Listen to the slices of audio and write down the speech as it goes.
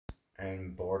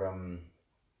And boredom,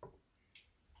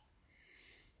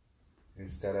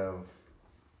 instead of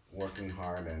working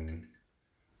hard and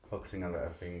focusing on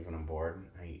other things when I'm bored,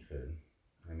 I eat food.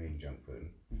 I eat junk food.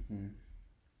 Mm-hmm.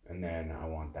 And then I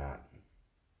want that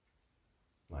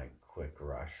like quick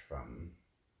rush from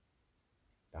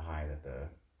the high that the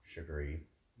sugary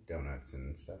donuts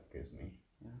and stuff gives me.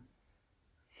 Yeah.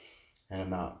 And I'm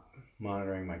not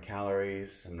monitoring my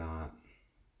calories. I'm not.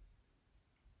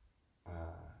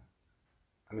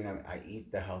 I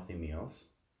eat the healthy meals,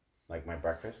 like my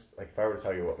breakfast. Like if I were to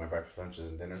tell you what my breakfast, lunches,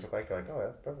 and dinners look like, you're like, oh,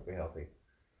 that's perfectly healthy.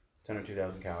 10 or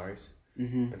 2,000 calories.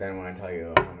 Mm-hmm. But then when I tell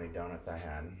you how many donuts I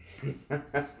had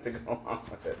to go along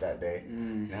with it that day,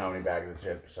 and how many bags of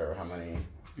chips or how many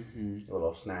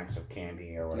little snacks of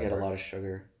candy or whatever. You get a lot of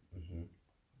sugar. Mm-hmm.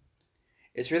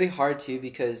 It's really hard too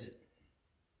because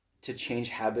to change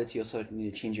habits, you also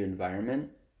need to change your environment.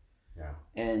 Yeah.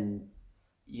 And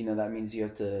that means you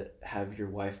have to have your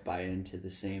wife buy into the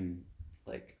same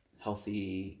like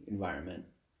healthy environment.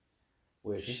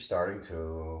 Which she's starting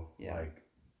to like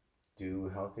do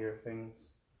healthier things,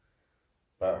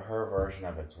 but her version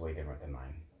of it's way different than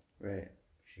mine. Right.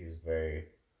 She's very,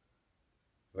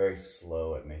 very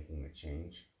slow at making the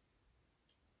change,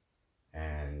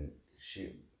 and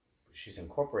she's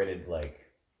incorporated like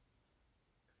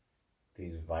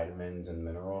these vitamins and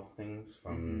mineral things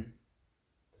from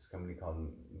this company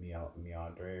called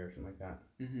Miadre or something like that,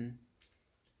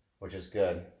 which is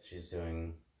good. She's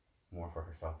doing more for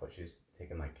herself, but she's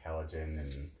taking like collagen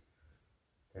and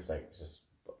there's like just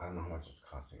I don't know how much it's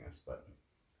costing us, but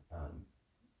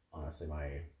honestly,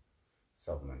 my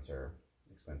supplements are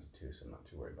expensive too, so I'm not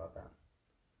too worried about that.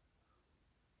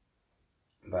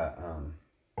 But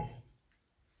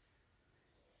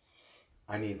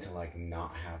I need to like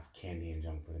not have candy and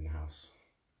junk food in the house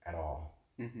at all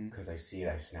because I see it,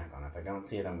 I snack on it. If I don't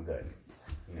see it, I'm good.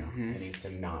 It needs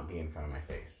to not be in front of my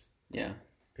face. Yeah.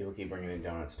 People keep bringing in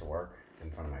donuts to work. It's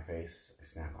in front of my face. I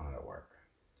snack on it at work.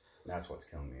 That's what's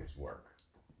killing me is work.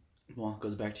 Well, it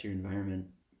goes back to your environment.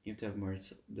 You have to have more,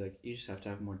 like, you just have to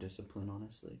have more discipline,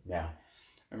 honestly. Yeah.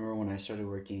 I remember when I started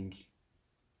working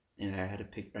and I had to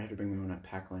bring my own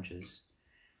pack lunches.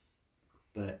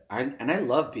 But I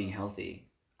love being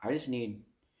healthy. I just need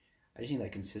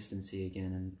that consistency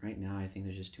again. And right now I think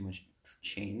there's just too much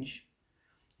change.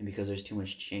 And because there's so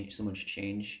much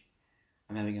change,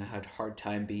 I'm having a hard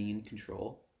time being in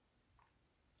control.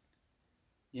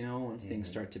 Once things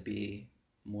start to be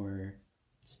more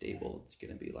stable, it's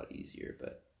going to be a lot easier.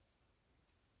 But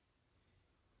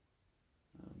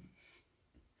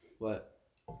what?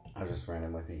 I was just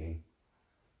randomly thinking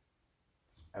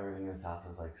everything in this house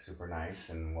is like super nice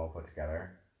and well put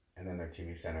together, and then their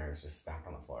TV center is just stacked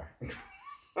on the floor.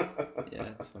 Yeah,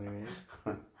 it's funny,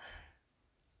 right?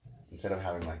 Instead of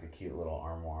having like a cute little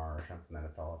armoire or something that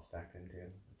it's all stacked into,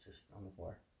 it's just on the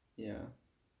floor. Yeah.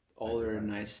 All their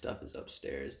nice stuff is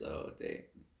upstairs, though. They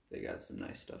got some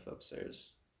nice stuff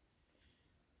upstairs.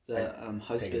 The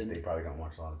husband. They probably don't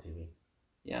watch a lot of TV.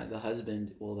 Yeah, the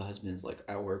husband's like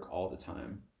at work all the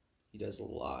time. He does a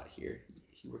lot here.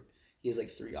 He has like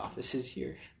 3 offices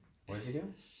here. What does he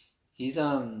do? He's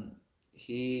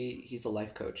he's a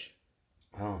life coach.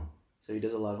 Oh. So he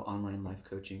does a lot of online life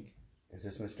coaching. Is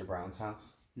this Mr. Brown's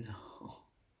house?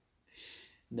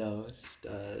 No,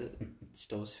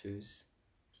 Stosfus.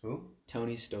 Who?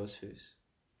 Tony Stosfus.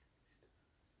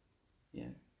 Yeah.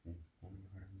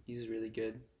 He's really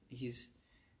good. His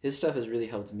stuff has really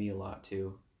helped me a lot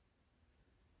too.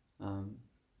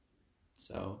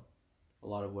 So a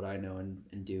lot of what I know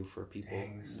and do for people.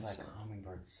 Dang, this is like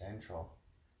Hummingbird Central.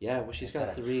 Yeah, well, she's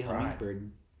got 3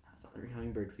 hummingbird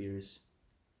feeders.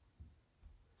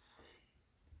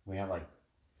 We have like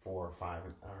 4 or 5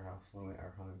 at our house.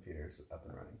 Our humming feeders up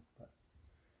and running, but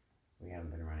we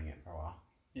haven't been running it for a while.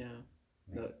 Yeah.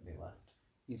 They left.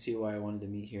 You can see why I wanted to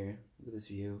meet here. Look at this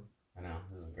view. I know,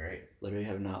 this is great. Literally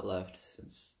have not left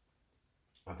since.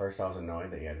 At first I was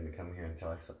annoyed that you had to come here until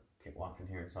I walked in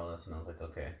here and saw this, and I was like,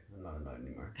 okay, I'm not annoyed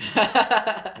anymore.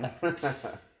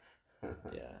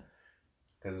 Yeah.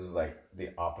 Because this is like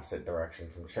the opposite direction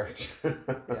from church.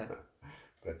 Yeah.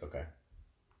 But it's okay.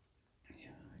 Yeah,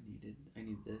 I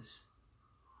need this.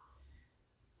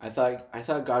 I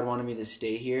thought God wanted me to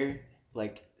stay here,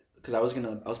 like, because I was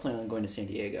planning on going to San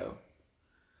Diego.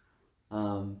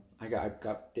 I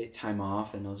got time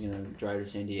off, and I was gonna drive to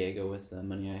San Diego with the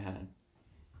money I had,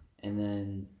 and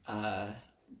then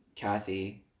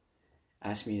Kathy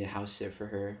asked me to house sit for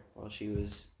her while she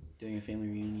was doing a family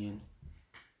reunion,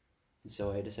 and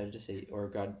so I decided to say, or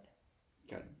God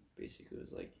basically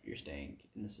was like, "You're staying,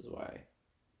 and this is why."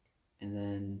 And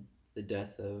then the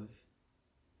death of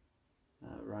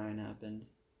Ryan happened.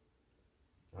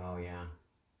 Oh, yeah.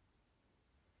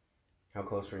 How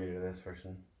close were you to this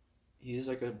person? He's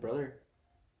like a brother.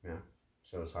 Yeah.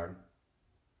 So it's hard.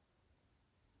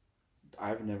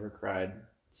 I've never cried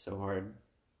so hard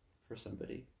for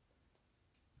somebody.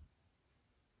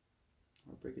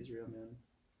 Heartbreak is real, man.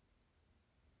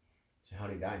 So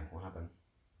how'd he die? What happened?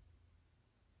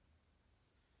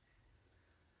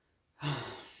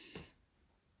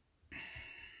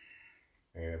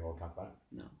 Are you able to talk about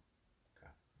it? No.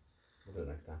 Okay. We'll do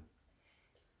it next time.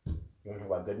 You want to talk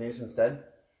about good news instead?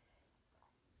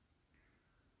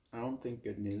 I don't think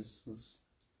good news was...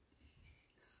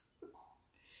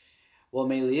 Well,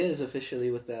 Maylia is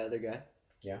officially with the other guy.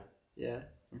 Yeah? Yeah,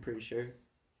 I'm pretty sure.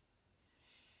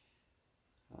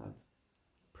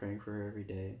 Praying for her every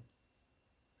day.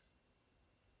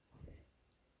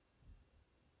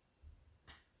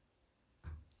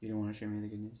 You don't want to share me the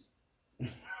good news?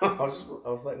 I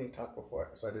was letting you talk before,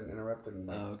 so I didn't interrupt him.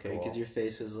 Oh, okay, because your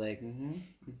face was like,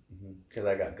 Because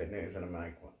I got good news, and I'm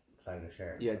like, excited to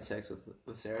share it. You had sex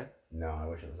with Sarah? No, I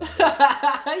wish it was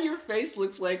that good. Your face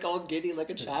looks like all giddy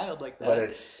like a child like that. But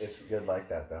it's good like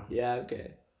that, though. Yeah,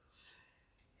 okay.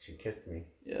 She kissed me.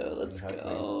 Yeah, let's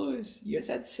go. You guys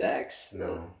had sex?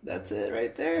 No. That's it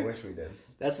right there? I wish we did.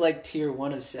 That's like tier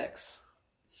 1 of sex.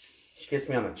 She kissed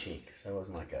me on the cheek, so it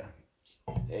wasn't like a...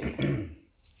 Hey.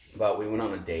 But we went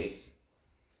on a date.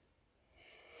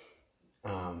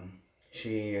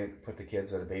 She put the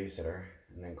kids with a babysitter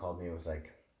and then called me and was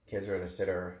like, kids are at a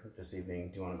sitter this evening.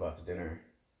 Do you want to go out to dinner?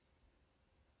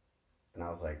 And I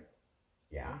was like,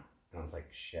 yeah. And I was like,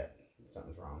 shit,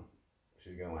 something's wrong.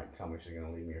 She's going to like tell me she's going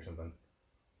to leave me or something.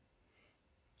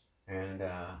 And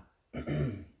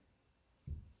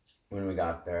when we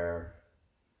got there,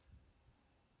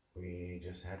 we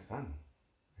just had fun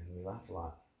and we laughed a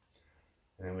lot.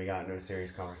 And then we got into a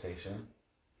serious conversation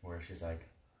where she's like,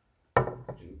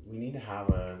 we need to have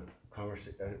an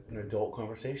adult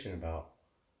conversation about,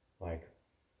 like,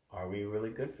 are we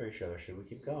really good for each other? Should we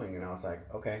keep going? And I was like,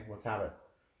 okay, let's have it.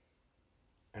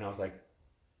 And I was like,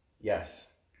 yes,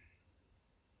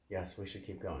 we should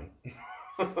keep going.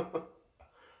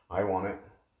 I want it.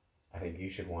 I think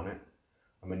you should want it.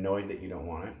 I'm annoyed that you don't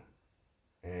want it.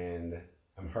 And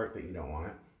I'm hurt that you don't want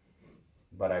it.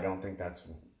 But I don't think that's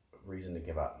reason to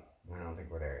give up. I don't think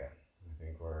we're there yet. I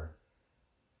think we're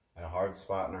at a hard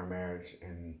spot in our marriage,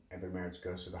 and every marriage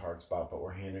goes through the hard spot, but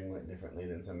we're handling it differently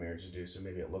than some marriages do, so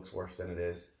maybe it looks worse than it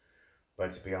is.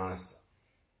 But to be honest,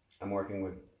 I'm working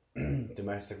with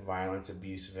domestic violence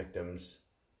abuse victims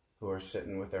who are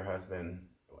sitting with their husband,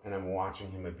 and I'm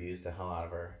watching him abuse the hell out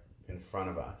of her in front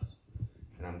of us.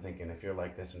 And I'm thinking, if you're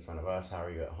like this in front of us, how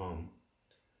are you at home?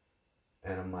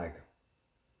 And I'm like,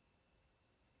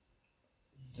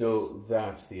 though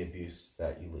that's the abuse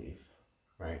that you leave,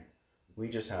 right? We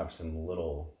just have some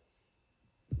little,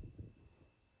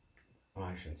 well,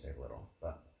 I shouldn't say little,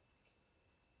 but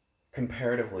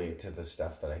comparatively to the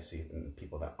stuff that I see in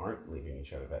people that aren't leaving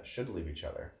each other, that should leave each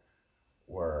other,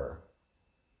 we're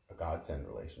a godsend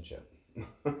relationship.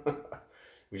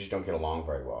 We just don't get along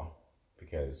very well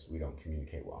because we don't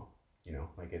communicate well, you know,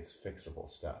 like it's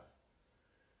fixable stuff.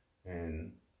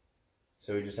 And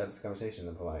so we just had this conversation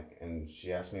of like, and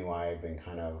she asked me why I've been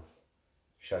kind of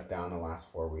shut down the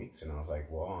last 4 weeks. And I was like,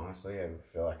 well, honestly, I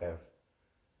feel like I've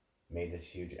made this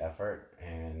huge effort.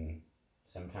 And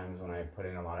sometimes when I put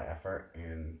in a lot of effort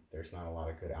and there's not a lot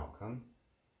of good outcome,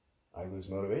 I lose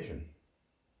motivation.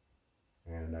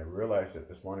 And I realized it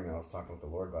this morning. I was talking with the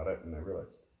Lord about it, and I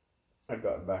realized I've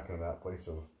gotten back into that place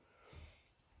of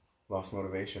lost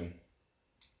motivation.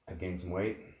 I've gained some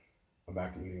weight. I'm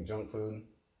back to eating junk food.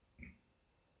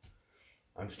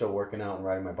 I'm still working out and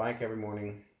riding my bike every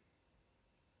morning.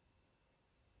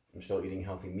 I'm still eating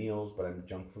healthy meals, but I'm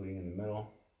junk fooding in the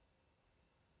middle.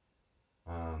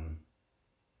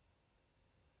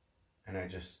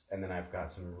 And then I've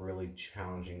got some really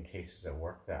challenging cases at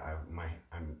work that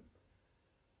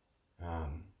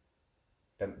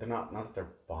they're not that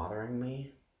they're bothering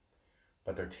me,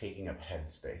 but they're taking up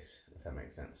headspace, if that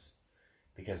makes sense,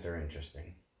 because they're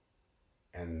interesting,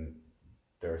 and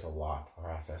there's a lot to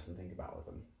process and think about with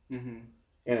them. Mm-hmm.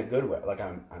 In a good way. Like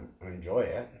I enjoy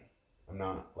it. I'm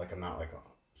not like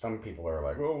some people are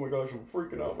like, oh my gosh, I'm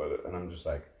freaking out with it, and I'm just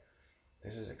like,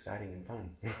 this is exciting and fun.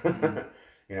 Mm-hmm.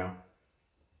 You know.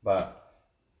 But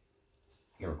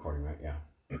you're recording, right? Yeah.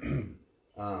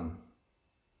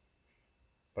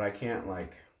 But I can't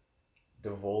like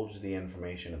divulge the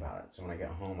information about it. So when I get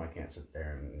home, I can't sit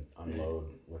there and unload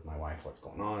with my wife what's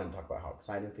going on and talk about how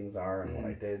exciting things are and what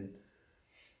I did.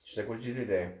 She's like, what did you do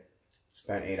today?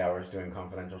 spent 8 hours doing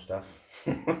confidential stuff.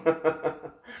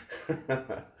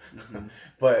 Mm-hmm.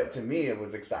 But to me, it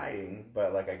was exciting.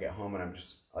 But like I get home and I'm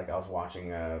just like I was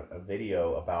watching a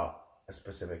video about a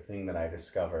specific thing that I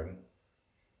discovered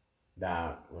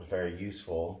that was very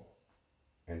useful,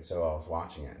 and so I was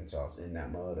watching it, and so I was in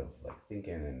that mode of like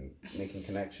thinking and making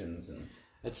connections. And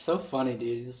it's so funny,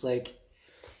 dude. It's like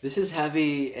this is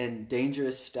heavy and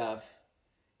dangerous stuff,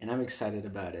 and I'm excited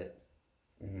about it.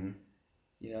 Mm-hmm.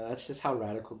 You know, that's just how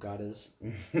radical God is.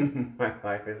 My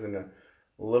life is in a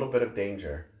little bit of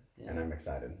danger, Yeah. and I'm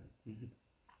excited.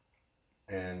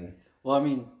 Mm-hmm. And well, I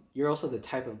mean, you're also the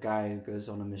type of guy who goes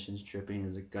on a missions trip and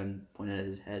has a gun pointed at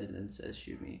his head and then says,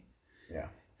 "Shoot me." yeah.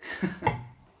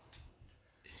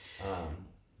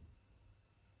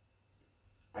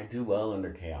 I do well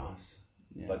under chaos,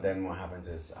 but then what happens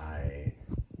is I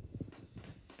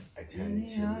tend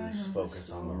to lose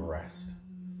focus on the rest.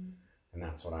 And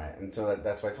that's what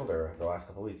that's what I told her the last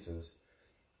couple of weeks is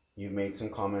you made some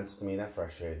comments to me that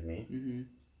frustrated me. Mm-hmm.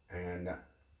 And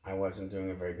I wasn't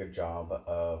doing a very good job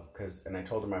and I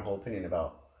told her my whole opinion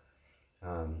about,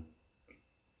 I'm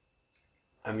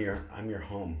your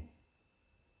home.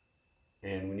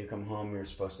 And when you come home, you're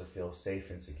supposed to feel safe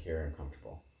and secure and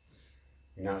comfortable.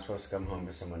 You're not supposed to come home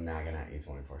to someone nagging at you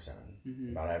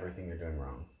 24/7 about everything you're doing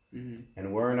wrong. Mm-hmm.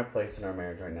 And we're in a place in our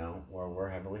marriage right now where we're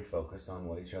heavily focused on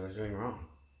what each other's doing wrong.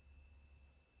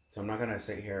 So I'm not going to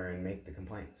sit here and make the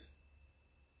complaints.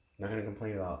 I'm not going to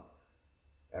complain about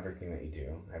everything that you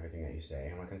do, everything that you say.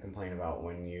 I'm not going to complain about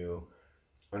when you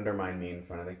undermine me in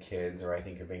front of the kids, or I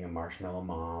think you're being a marshmallow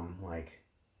mom. Like,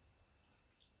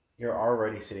 you're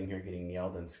already sitting here getting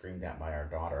yelled and screamed at by our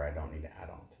daughter. I don't need to add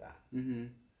on to that. Mm-hmm.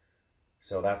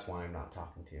 So that's why I'm not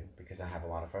talking to you, because I have a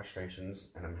lot of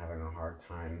frustrations and I'm having a hard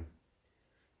time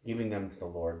giving them to the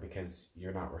Lord because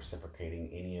you're not reciprocating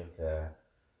any of the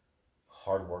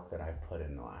hard work that I've put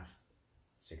in the last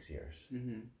 6 years.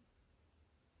 Mm-hmm.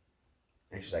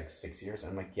 And she's like, 6 years?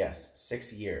 I'm like, yes,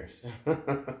 6 years. I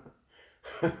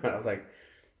was like,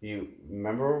 you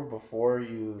remember before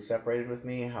you separated with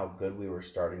me how good we were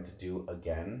starting to do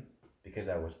again because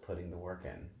I was putting the work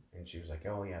in? And she was like,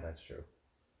 oh yeah, that's true.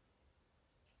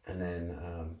 And then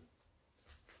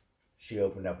she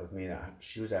opened up with me that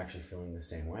she was actually feeling the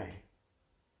same way.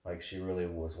 Like, she really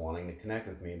was wanting to connect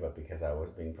with me, but because I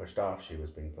was being pushed off, she was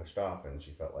being pushed off, and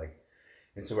she felt like...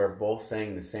 And so we're both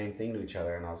saying the same thing to each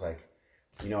other, and I was like,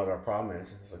 you know what our problem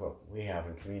is? I was like, well, we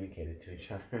haven't communicated to each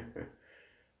other.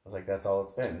 I was like, that's all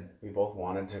it's been. We both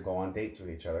wanted to go on dates with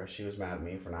each other. She was mad at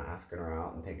me for not asking her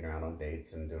out and taking her out on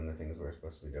dates and doing the things we were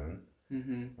supposed to be doing.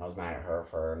 Mm-hmm. I was mad at her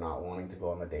for not wanting to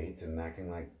go on the dates and acting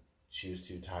like she was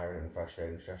too tired and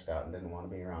frustrated and stressed out and didn't want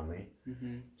to be around me.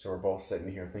 Mm-hmm. So we're both sitting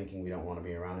here thinking we don't want to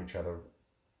be around each other,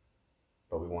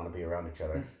 but we want to be around each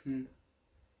other. Mm-hmm.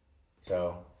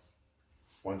 So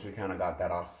once we kind of got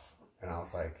that off, and I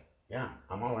was like, yeah,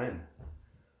 I'm all in.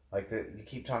 Like, you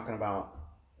keep talking about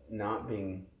not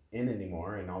being in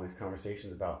anymore and all these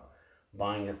conversations about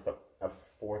buying a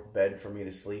fourth bed for me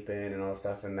to sleep in and all this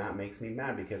stuff, and that makes me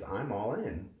mad because I'm all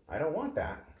in. I don't want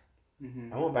that.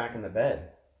 Mm-hmm. I want back in the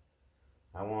bed.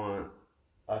 I want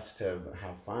us to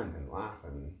have fun and laugh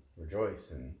and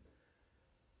rejoice, and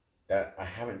that I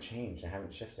haven't changed. I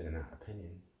haven't shifted in that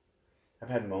opinion. I've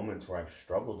had moments where I've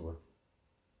struggled with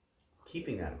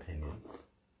keeping that opinion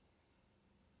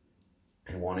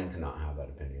and wanting to not have that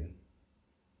opinion.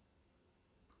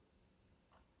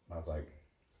 I was like,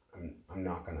 I'm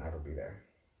not going to ever be there.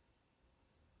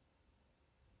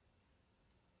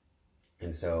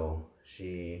 And so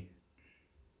she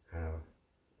kind of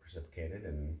reciprocated,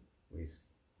 and we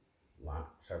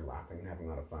started laughing and having a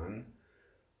lot of fun.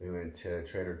 We went to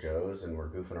Trader Joe's and we're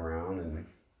goofing around, and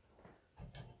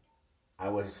I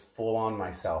was full on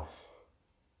myself.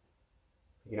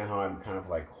 You know how I'm kind of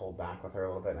like hold back with her a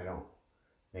little bit and I don't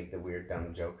make the weird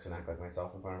dumb jokes and act like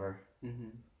myself in front of her? Mm-hmm.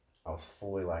 I was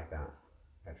fully like that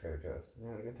at Trader Joe's. We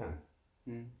had a good time.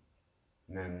 Mm.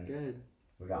 And then Good.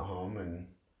 we got home and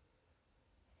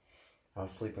I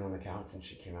was sleeping on the couch and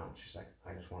she came out and she's like,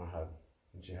 I just want a hug.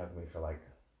 And she hugged me for like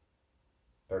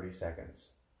 30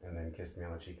 seconds and then kissed me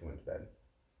on the cheek and went to bed.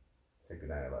 Said, good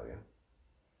night, I love you.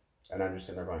 And I'm just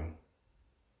sitting there going,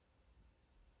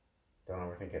 don't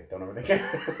overthink it, don't overthink it.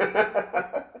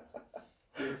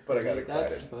 But I got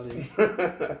excited. That's funny.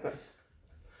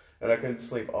 And I couldn't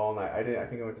sleep all night. I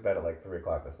think I went to bed at like 3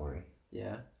 o'clock this morning.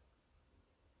 Yeah.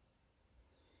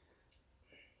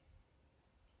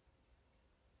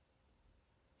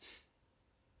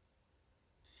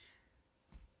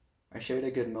 I shared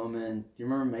a good moment. You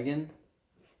remember Megan?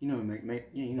 You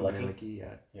know Lucky,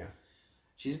 yeah. Yeah.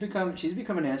 She's become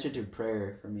an answer to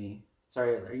prayer for me.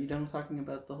 Sorry, are you done talking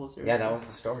about the whole series? Yeah, that was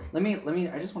the story. Let me.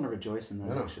 I just want to rejoice in that.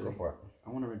 No, actually, go for it.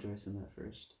 I want to rejoice in that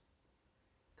first,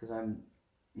 because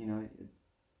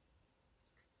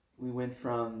we went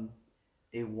from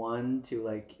a 1 to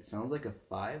like it sounds like a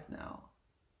 5 now.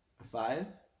 A 5?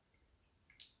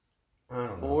 I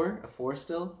don't know. 4? A 4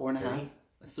 still? 4.5? 3?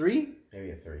 A 3?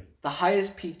 Maybe a 3. The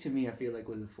highest peak to me, I feel like,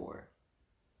 was a 4.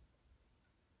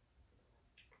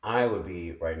 I would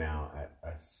be right now at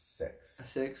a 6. A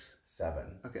 6? 7.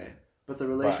 Okay. But the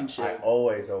relationship... But I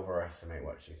always overestimate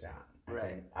what she's at.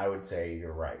 Right. I would say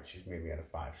you're right. She's maybe at a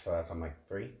 5. So that's, I'm like,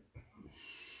 3?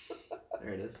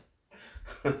 There it is.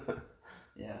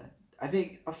 Yeah. I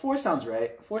think a 4 sounds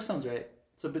right. A 4 sounds right.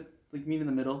 It's a bit like meet in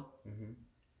the middle.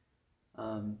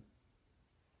 Mm-hmm.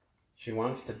 She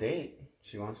wants to date.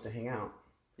 She wants to hang out.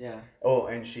 Yeah. Oh,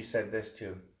 and she said this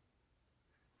too.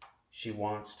 She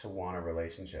wants to want a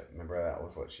relationship. Remember that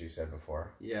was what she said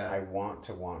before? Yeah. I want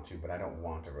to, but I don't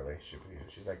want a relationship with you.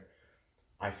 She's like,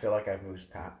 I feel like I've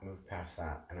moved past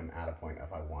that, and I'm at a point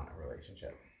of I want a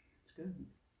relationship. It's good.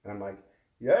 And I'm like,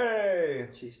 yay!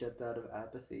 She stepped out of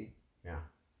apathy. Yeah.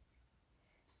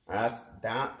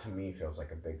 That to me feels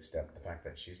like a big step. The fact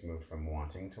that she's moved from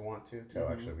wanting to want to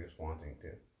actually just wanting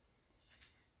to.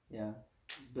 Yeah,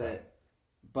 but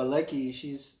Lucky,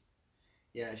 she's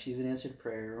an answered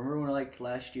prayer. Remember when like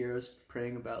last year I was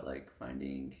praying about like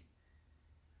finding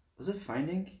a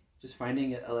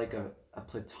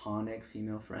platonic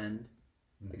female friend,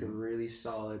 like a really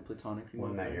solid platonic female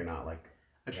one friend. That you're not like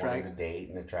wanting to date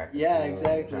and attracted yeah, to,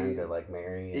 exactly. Trying to like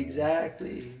marry.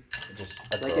 Exactly.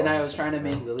 Just like, and I was trying to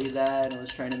make Lily that, and I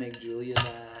was trying to make Julia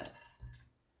that.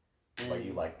 But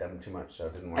you liked them too much, so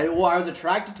it didn't work. I was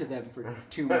attracted to them for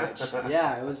too much.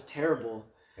 Yeah, it was terrible.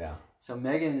 Yeah. So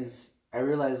Megan I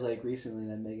realized like recently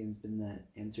that Megan's been that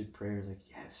answered prayers. Like,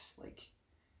 yes, like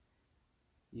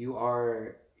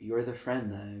you're the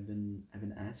friend that I've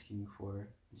been asking for.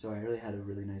 And so I really had a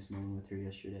really nice moment with her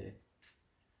yesterday.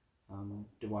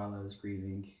 While I was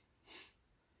grieving.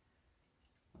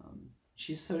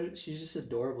 She's just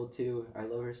adorable too. I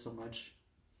love her so much.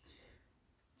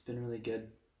 It's been really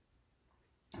good.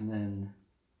 And then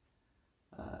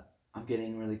I'm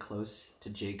getting really close to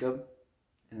Jacob,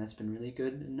 and that's been really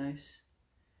good and nice.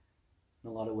 In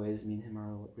a lot of ways, me and him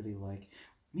are really like.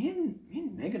 Me and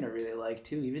Megan are really like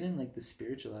too, even in like the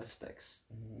spiritual aspects.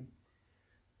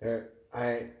 Mm-hmm.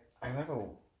 I have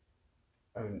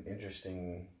an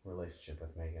interesting relationship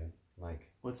with Megan.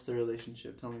 Like, what's the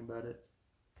relationship? Tell me about it.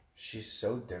 She's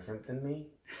so different than me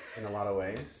in a lot of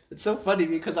ways. It's so funny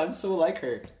because I'm so like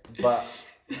her. But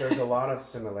there's a lot of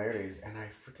similarities, and I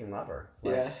freaking love her.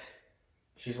 Like, yeah.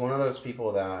 She's one of those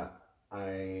people that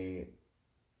I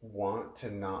want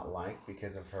to not like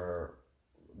because of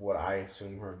what I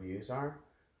assume her views are,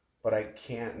 but I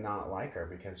can't not like her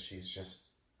because she's just.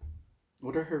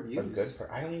 What are her views? A good person.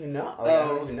 I don't even know. I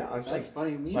don't even know. That's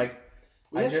funny. We have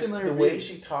similar the views. Way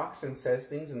she talks and says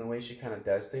things, and the way she kind of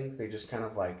does things, they just kind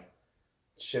of like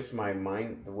shift my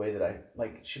mind. The way that I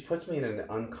like, she puts me in an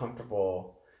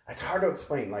uncomfortable. It's hard to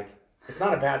explain. Like, it's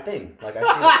not a bad thing. Like,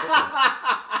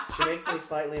 I feel she makes me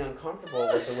slightly uncomfortable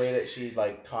with the way that she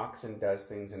like talks and does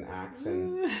things and acts,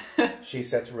 and she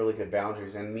sets really good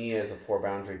boundaries. And me as a poor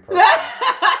boundary person.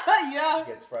 Yeah.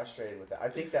 Gets frustrated with that. I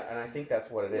think that's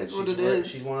what it is.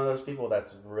 She's one of those people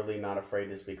that's really not afraid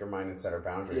to speak her mind and set her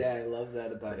boundaries. Yeah, I love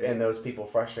that about her. And those people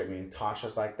frustrate me.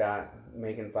 Tasha's like that.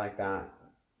 Megan's like that.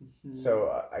 Mm-hmm.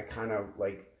 So I kind of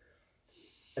like,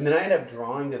 and then I end up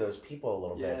drawing to those people a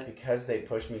little bit because they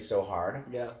push me so hard.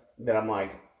 Yeah. That I'm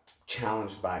like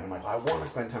challenged by it. I'm like, I want to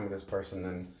spend time with this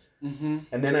person,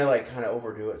 and then I like kind of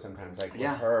overdo it sometimes. Like with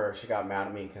her, she got mad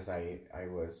at me because I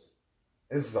was.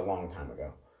 This was a long time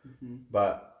ago. Mm-hmm.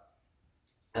 But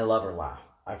I love her laugh.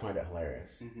 I find it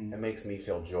hilarious. Mm-hmm. It makes me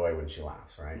feel joy when she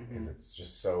laughs, right? Because it's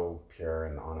just so pure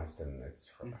and honest, and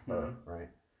it's her, right?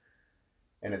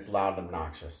 And it's loud and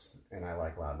obnoxious, and I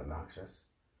like loud and obnoxious.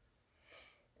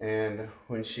 And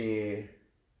when she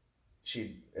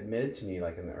admitted to me,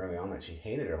 like in the early on, that she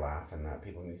hated her laugh and that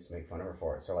people used to make fun of her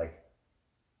for it. So like,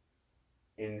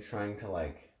 in trying to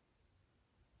like,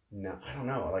 no, I don't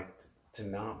know, like to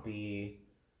not be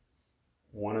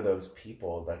one of those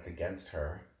people that's against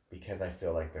her because I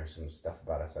feel like there's some stuff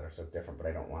about us that are so different, but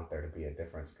I don't want there to be a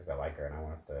difference because I like her and I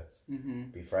want us to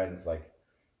be friends. Like,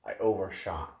 I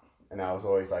overshot, and I was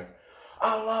always like,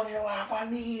 I love your laugh, I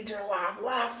need your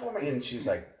laugh for me. And she was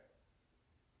like,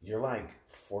 you're like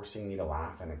forcing me to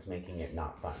laugh and it's making it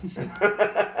not fun.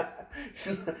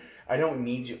 She's like, I don't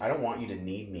need you, I don't want you to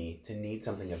need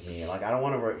something of me. Like, I don't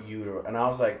want you to, and I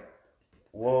was like,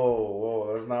 whoa,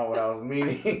 that's not what I was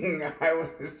meaning. I was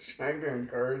trying to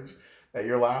encourage that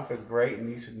your laugh is great and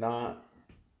you should not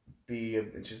be.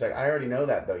 And she's like, I already know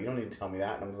that though. You don't need to tell me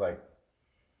that. And I was like,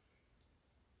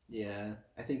 yeah,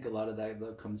 I think a lot of that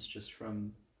though comes just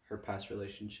from her past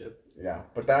relationship. yeah,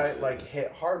 but that like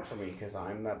hit hard for me because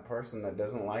I'm that person that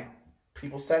doesn't like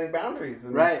people setting boundaries.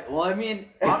 And... Right. Well, I mean,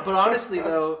 but honestly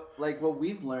though, like what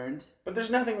we've learned. But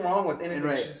there's nothing wrong with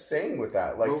anything she's saying with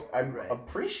that. Like, well, I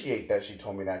appreciate that she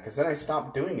told me that because then I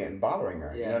stopped doing it and bothering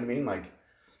her. Yeah. You know what I mean? Like,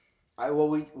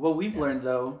 what we've learned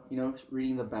though, you know,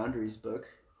 reading the Boundaries book,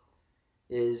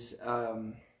 is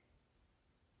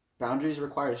boundaries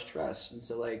requires trust, and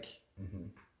so like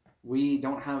we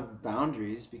don't have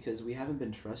boundaries because we haven't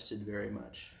been trusted very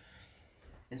much,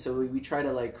 and so we try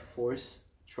to like force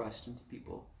trust into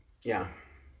people. Yeah.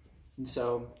 And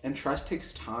so, and trust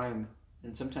takes time,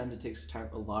 and sometimes it takes time,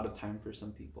 a lot of time for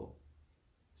some people.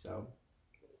 So.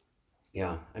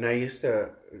 Yeah, and I used to.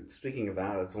 Speaking of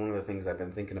that, it's one of the things I've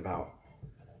been thinking about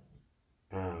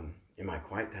in my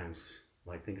quiet times.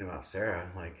 Like thinking about Sarah.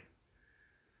 Like,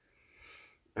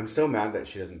 I'm so mad that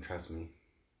she doesn't trust me,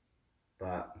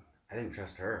 but I didn't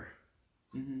trust her.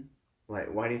 Mm-hmm.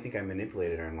 Like, why do you think I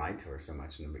manipulated her and lied to her so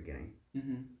much in the beginning?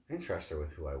 Mm-hmm. I didn't trust her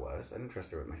with who I was. I didn't trust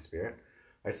her with my spirit.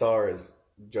 I saw her as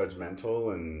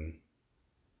judgmental and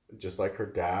just like her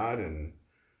dad and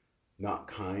not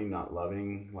kind, not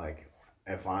loving. Like,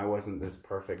 if I wasn't this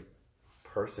perfect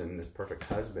person, this perfect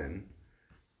husband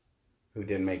who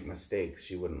didn't make mistakes,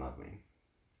 she wouldn't love me.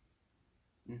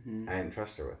 Mm-hmm. I didn't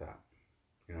trust her with that,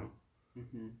 you know?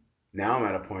 Mm-hmm. Now I'm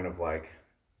at a point of like,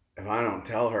 if I don't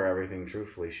tell her everything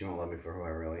truthfully, she won't love me for who I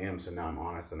really am. So now I'm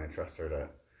honest and I trust her to,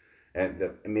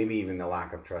 and maybe even the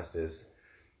lack of trust is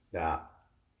that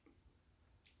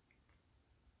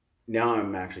now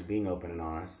I'm actually being open and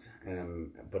honest,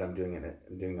 but I'm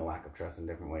doing the lack of trust in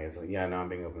different ways. Like, yeah, now I'm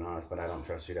being open and honest, but I don't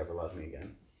trust you to ever love me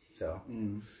again. So,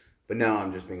 but now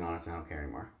I'm just being honest and I don't care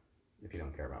anymore if you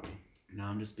don't care about me. No,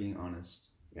 I'm just being honest.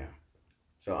 Yeah.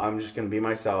 So I'm just going to be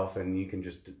myself and you can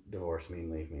just divorce me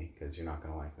and leave me because you're not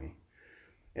going to like me.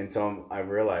 And so I've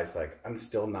realized like I'm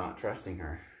still not trusting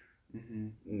her. Mm-hmm.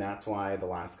 And that's why the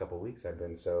last couple of weeks I've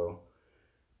been so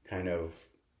kind of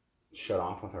shut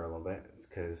off with her a little bit. It's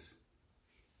because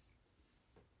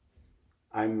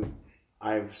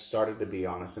I've started to be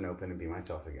honest and open and be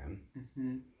myself again.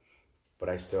 Mm-hmm. But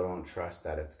I still don't trust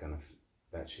that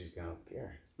that she's going to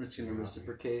care. It's going to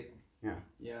reciprocate. Yeah.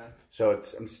 Yeah. So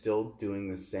I'm still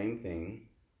doing the same thing,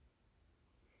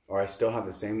 or I still have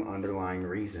the same underlying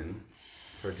reason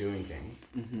for doing things.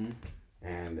 Mm-hmm.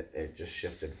 And it just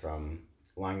shifted from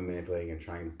lying and manipulating and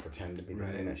trying to pretend to be the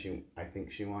thing that I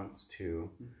think she wants to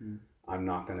I'm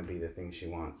not going to be the thing she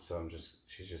wants. So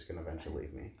she's just going to eventually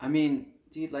leave me. I mean,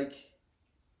 dude, like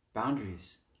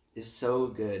boundaries is so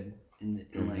good in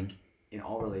like in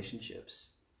all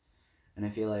relationships. And I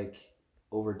feel like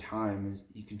over time, as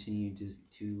you continue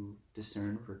to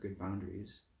discern for good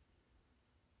boundaries,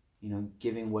 you know,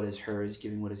 giving what is hers,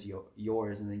 giving what is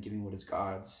yours, and then giving what is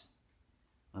God's,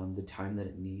 the time that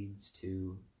it needs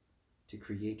to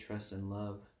create trust and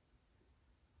love,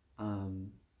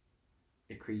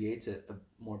 it creates a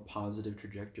more positive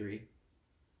trajectory.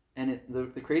 And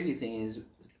the crazy thing is,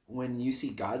 when you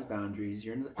see God's boundaries,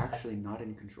 you're actually not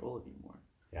in control anymore.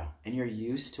 Yeah. And you're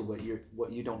used to what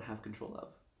you don't have control of.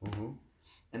 Mm-hmm.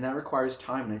 And that requires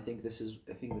time, and I think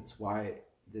that's why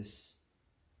this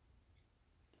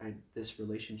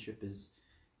relationship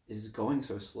is going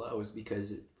so slow, is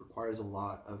because it requires a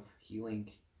lot of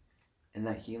healing, and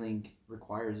that healing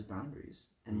requires boundaries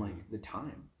and like the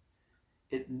time.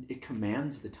 It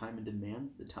commands the time and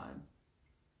demands the time.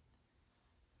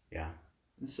 Yeah.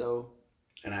 And so.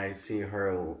 And I see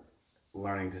her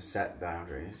learning to set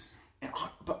boundaries.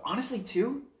 But honestly,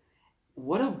 too.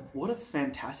 What a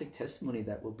fantastic testimony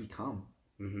that will become.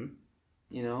 Mm-hmm.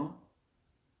 You know,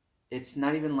 it's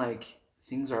not even like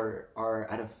things are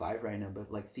at a 5 right now,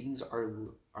 but like things are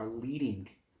leading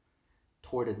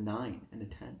toward a 9 and a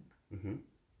 10. Mm-hmm.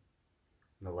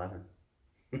 An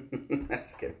 11.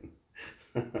 That's kidding.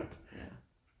 Yeah.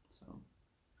 So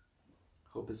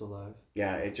hope is alive.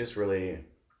 Yeah, it just really.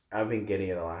 I've been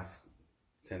giddy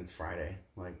since Friday,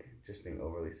 like just being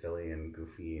overly silly and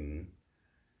goofy and.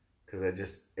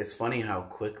 Because it's funny how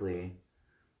quickly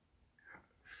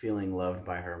feeling loved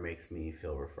by her makes me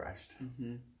feel refreshed.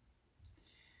 Mm-hmm.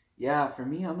 Yeah, for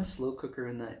me, I'm a slow cooker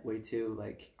in that way too.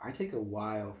 Like, I take a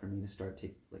while for me to start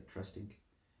trusting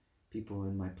people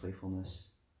in my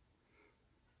playfulness.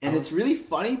 And it's really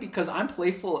funny because I'm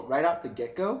playful right out the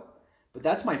get-go, but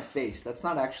that's my face. That's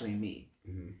not actually me,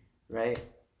 right?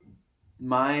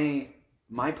 My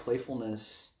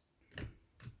playfulness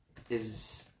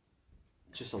is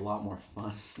just a lot more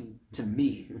fun to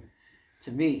me,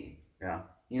 to me. Yeah.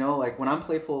 You know, like when I'm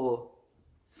playful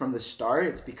from the start,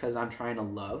 it's because I'm trying to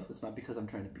love. It's not because I'm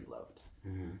trying to be loved.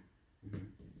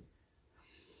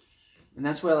 And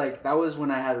that's why, like, that was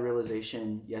when I had a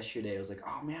realization yesterday. I was like,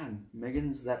 oh man,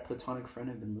 Megan's that platonic friend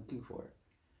I've been looking for.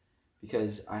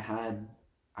 Because I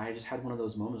just had one of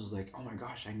those moments. I was like, oh my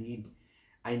gosh, I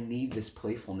need this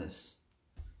playfulness.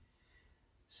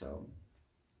 So,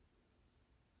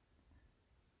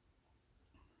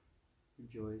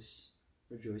 rejoice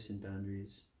in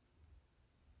boundaries.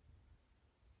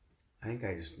 I think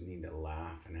I just need to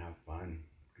laugh and have fun.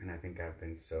 And I think I've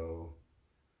been so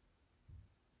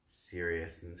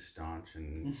serious and staunch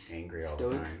and angry all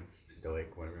the time.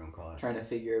 Stoic, whatever you want to call it. Trying to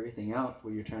figure everything out,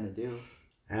 what you're trying to do.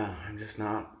 Yeah, I'm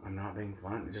not being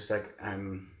fun. Just like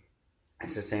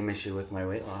it's the same issue with my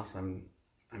weight loss. I'm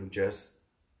just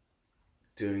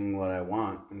doing what I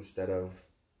want instead of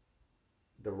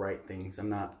the right things.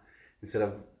 Instead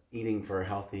of eating for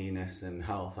healthiness and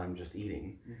health, I'm just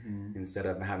eating. Instead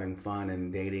of having fun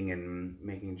and dating and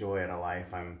making joy out of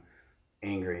life, I'm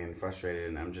angry and frustrated,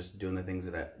 and I'm just doing the things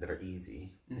that are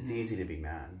easy. It's easy to be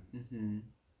mad.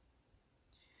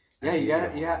 Yeah, you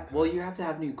have to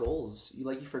have new goals.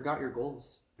 You forgot your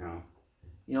goals. Yeah.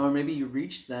 You know, or maybe you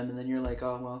reached them and then you're like,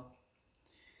 oh well.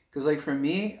 Because like for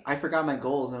me, I forgot my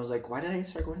goals and I was like, why did I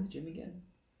start going to the gym again?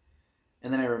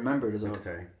 And then I remembered, it was like,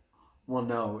 military. Well,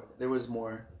 no, there was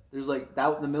more. There's like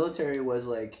that. The military was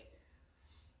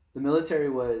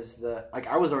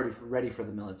I was already ready for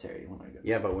the military when I got.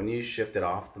 Yeah, but when you shifted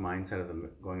off the mindset of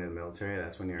going to the military,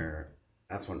 that's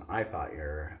when I thought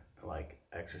your like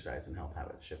exercise and health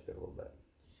habits shifted a little bit.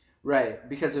 Right,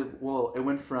 because it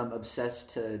went from obsessed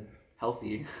to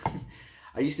healthy.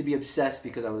 I used to be obsessed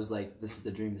because I was like, this is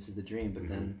the dream, but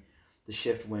then the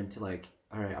shift went to like,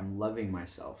 all right, I'm loving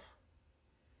myself.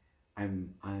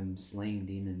 I'm slaying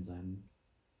demons. I'm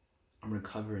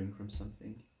recovering from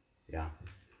something. Yeah.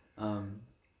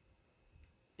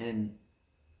 And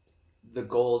the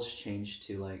goals changed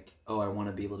to like, I want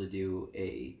to be able to do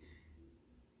a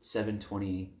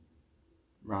 720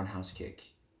 roundhouse kick,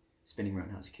 spinning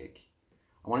roundhouse kick.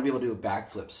 I want to be able to do a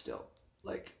backflip still.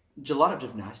 Like a lot of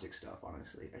gymnastic stuff,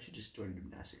 honestly. I should just join a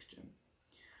gymnastics gym.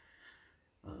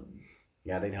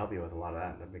 Yeah, they'd help you with a lot of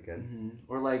that. That'd be good.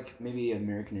 Or like maybe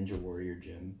American Ninja Warrior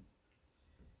gym.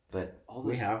 But all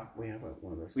those... We have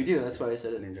one of those. We do. That's why I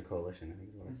said it. Ninja Coalition, I think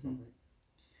is what it's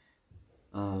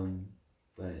called.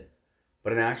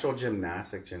 But an actual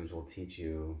gymnastic gyms will teach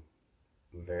you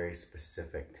very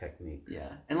specific techniques.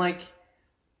 Yeah, and like,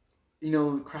 you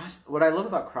know, what I love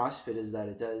about CrossFit is that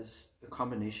it does a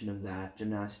combination of that,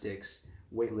 gymnastics,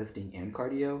 weightlifting, and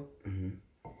cardio.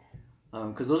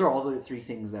 Because those are all the three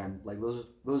things that I'm like,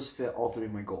 those fit all three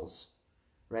of my goals,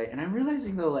 right? And I'm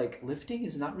realizing though, like, lifting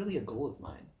is not really a goal of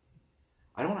mine.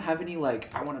 I don't have any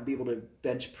like, I want to be able to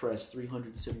bench press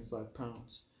 375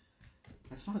 pounds.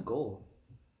 That's not a goal.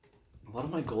 A lot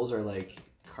of my goals are like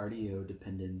cardio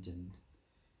dependent,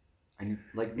 and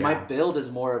my build is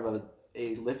more of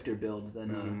a lifter build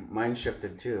than mine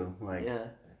shifted too. Like,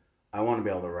 I want to be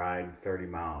able to ride 30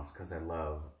 miles because I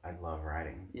love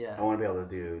riding. Yeah. I want to be able to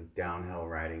do downhill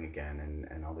riding again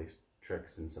and all these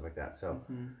tricks and stuff like that. So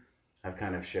I've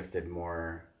kind of shifted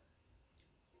more.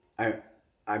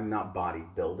 I'm not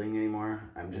bodybuilding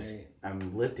anymore.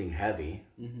 I'm lifting heavy.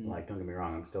 Like, don't get me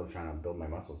wrong, I'm still trying to build my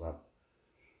muscles up.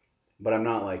 But I'm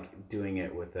not like doing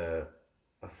it with a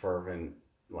fervent,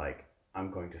 like,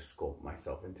 I'm going to sculpt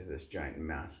myself into this giant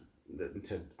mass,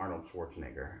 to Arnold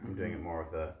Schwarzenegger. I'm doing it more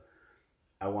with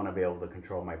I want to be able to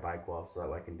control my bike well so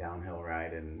that I can downhill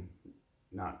ride and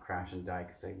not crash and die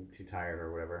because I'm too tired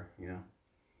or whatever, you know.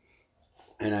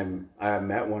 And I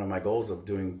met one of my goals of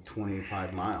doing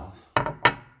 25 miles.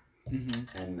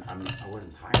 And I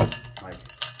wasn't tired. Like,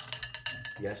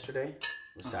 yesterday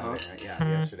was Saturday, right?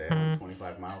 Yeah, yesterday I went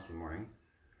 25 miles in the morning.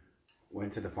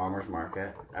 Went to the farmer's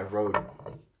market. I rode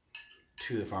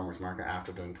to the farmer's market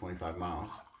after doing 25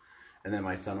 miles. And then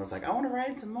my son was like, I want to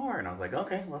ride some more. And I was like,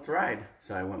 okay, let's ride.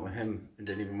 So I went with him and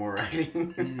did even more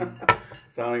riding.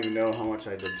 So I don't even know how much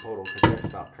I did total because I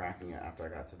stopped tracking it after I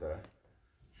got to the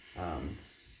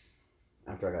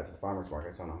farmer's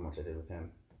market. So I don't know how much I did with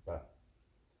him. But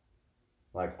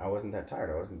like, I wasn't that tired.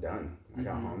 I wasn't done. I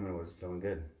got home and was feeling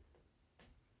good.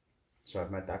 So I've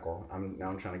met that goal. I'm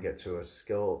trying to get to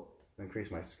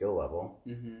increase my skill level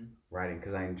riding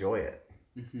because I enjoy it,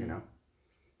 you know?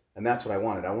 And that's what I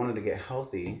wanted. I wanted to get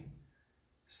healthy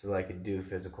so that I could do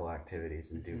physical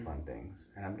activities and do fun things.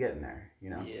 And I'm getting there, you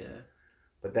know? Yeah.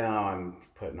 But now I'm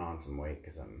putting on some weight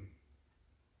because I'm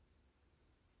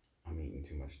eating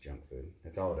too much junk food.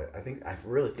 That's all it is. I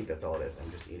really think that's all it is.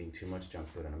 I'm just eating too much junk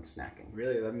food and I'm snacking.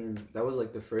 Really? I mean, that was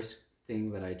like the first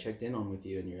thing that I checked in on with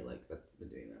you, and you're like, I've been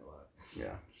doing that a lot.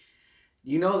 Yeah.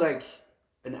 You know, like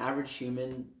an average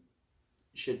human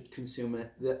should consume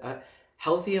a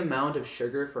healthy amount of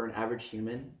sugar for an average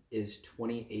human is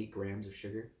 28 grams of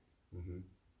sugar. Mm-hmm.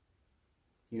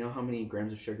 You know how many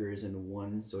grams of sugar is in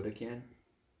one soda can?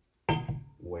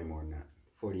 Way more than that.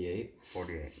 48.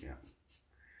 48, yeah.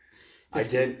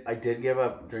 15. I did give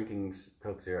up drinking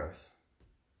Coke Zeros.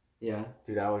 Yeah.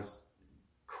 Dude, I was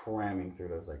cramming through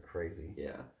those like crazy.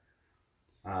 Yeah.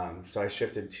 So I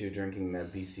shifted to drinking the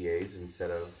BCAAs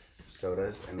instead of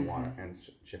sodas and water, and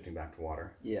shifting back to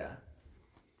water. Yeah.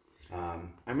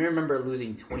 I remember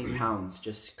losing 20 pounds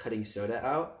just cutting soda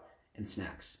out and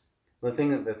snacks. The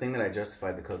thing that I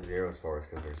justified the Coke Zeros for was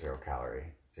because they're 0 calorie,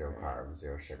 0 carbs,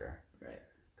 0 sugar. Right.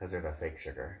 Because they're the fake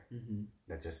sugar. Mm-hmm.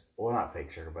 That just, well, not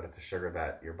fake sugar, but it's a sugar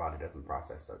that your body doesn't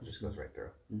process, so it just goes right through.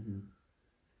 Mm-hmm.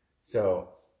 So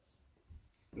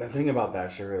the thing about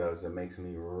that sugar, though, is it makes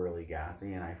me really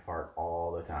gassy, and I fart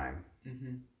all the time.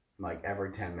 Mm-hmm. Like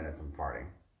every 10 minutes, I'm farting.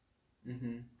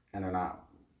 Mm-hmm. And they're not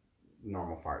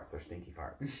normal farts; they're stinky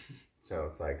farts. So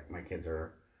it's like my kids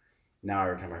are now.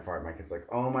 Every time I fart, my kids are like,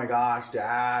 "Oh my gosh,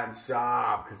 Dad,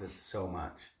 stop!" Because it's so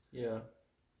much. Yeah.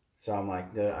 So I'm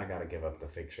like, I gotta give up the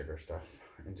fake sugar stuff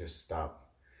and just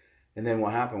stop. And then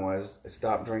what happened was I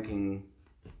stopped drinking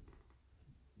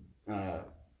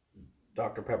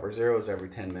Dr. Pepper Zeros every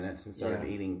 10 minutes and started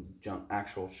eating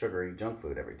actual sugary junk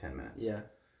food every 10 minutes. Yeah.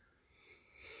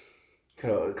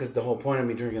 Because the whole point of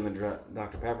me drinking the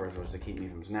Dr. Peppers was to keep me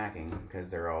from snacking, because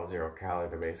they're all 0 calorie,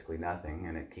 they're basically nothing,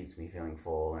 and it keeps me feeling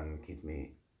full and keeps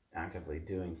me actively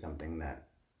doing something that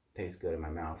tastes good in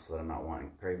my mouth so that I'm not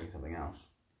craving something else.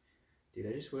 Dude,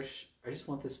 I just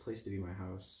want this place to be my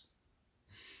house.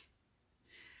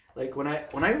 Like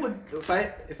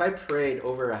if I prayed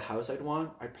over a house I'd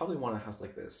probably want a house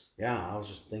like this. Yeah, I was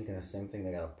just thinking the same thing.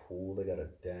 They got a pool, they got a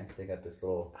deck, they got this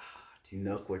little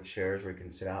nook with chairs where you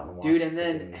can sit out and watch. Dude, and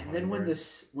then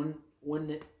when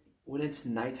it's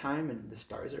nighttime and the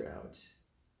stars are out.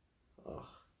 Oh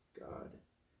God.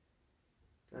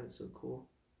 That is so cool.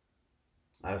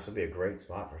 This would be a great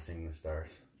spot for seeing the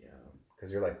stars. Yeah.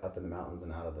 Because you're like up in the mountains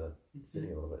and out of the city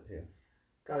a little bit too.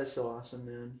 God is so awesome,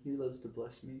 man. He loves to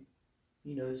bless me.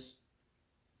 He knows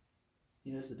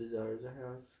the desires I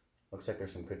have. Looks like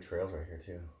there's some good trails right here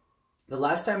too. The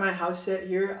last time my house sat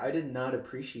here, I did not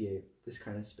appreciate this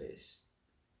kind of space.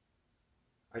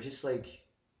 I just I think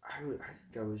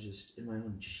I was just in my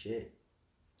own shit.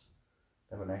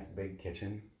 They have a nice big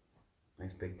kitchen.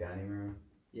 Nice big dining room.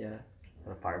 Yeah.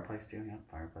 A fireplace too, yeah,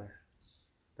 fireplace.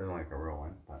 Doesn't like a real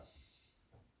one, but...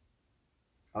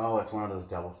 Oh, it's one of those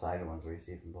double-sided ones where you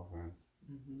see it from both rooms.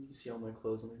 Mm-hmm. You see all my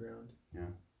clothes on the ground.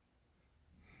 Yeah.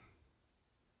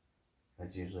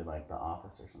 That's usually like the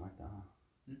office or something like that, huh?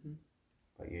 Mm-hmm.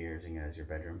 But you're using it as your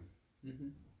bedroom. Mm-hmm.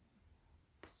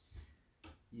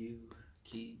 You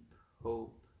keep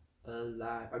hope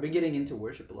alive. I've been getting into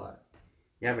worship a lot.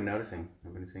 Yeah, I've been noticing.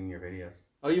 I've been seeing your videos.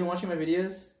 Oh, you've been watching my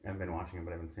videos? I haven't been watching them,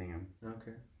 but I've been seeing them.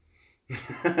 Okay.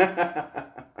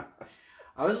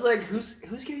 I was like, who's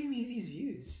giving me these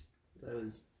views? That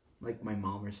was like my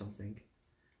mom or something.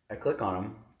 I click on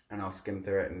them and I'll skim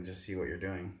through it and just see what you're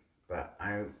doing. But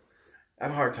I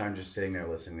have a hard time just sitting there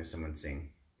listening to someone sing.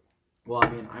 Well, I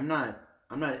mean, I'm not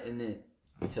in it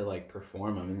to like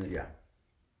perform. I'm in it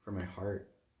for my heart.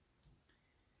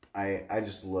 I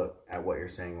just look at what you're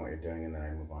saying, what you're doing, and then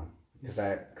I move on.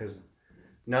 Because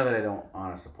not that I don't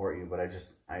want to support you, but I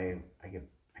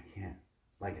can't.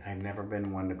 Like, I've never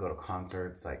been one to go to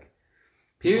concerts. Like,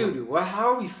 dude, well,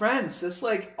 how are we friends? That's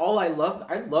like all I love.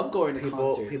 I love going to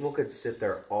concerts. People could sit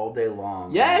there all day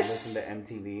long. Yes. And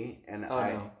listen to MTV, and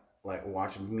like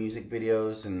watch music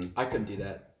videos, and I couldn't do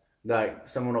that. Like,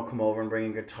 someone will come over and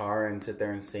bring a guitar and sit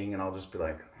there and sing, and I'll just be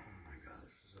like, oh my God,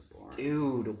 this is so boring.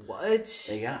 Dude, what?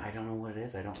 Yeah, I don't know what it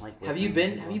is. I don't like. Have you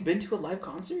been to a live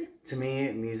concert? To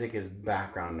me, music is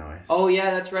background noise. Oh yeah,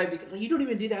 that's right. Because you don't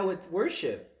even do that with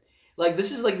worship. Like,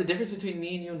 this is like the difference between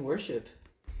me and you in worship.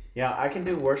 Yeah, I can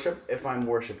do worship if I'm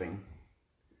worshiping.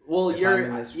 Well, but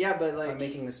like I'm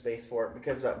making the space for it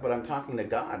but I'm talking to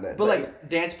God. But like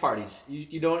dance parties,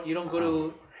 you don't go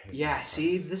to. Yeah,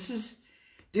 see, this is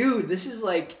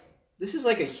like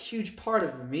a huge part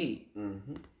of me.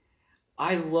 Mm-hmm.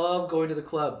 I love going to the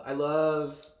club. I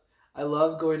love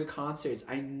going to concerts.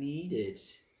 I need it.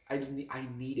 I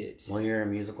need it. Well, you're a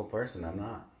musical person. I'm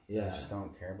not. Yeah. I just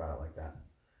don't care about it like that.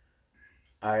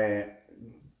 I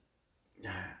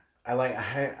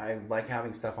like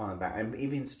having stuff on the back. And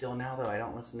even still now, though, I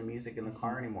don't listen to music in the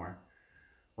car anymore.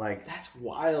 Like, that's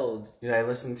wild. Dude, I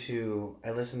listen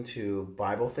to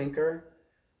Bible Thinker.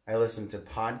 I listen to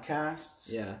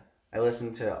podcasts. Yeah. I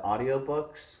listen to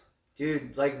audiobooks.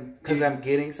 Dude, like... Because I'm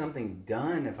getting something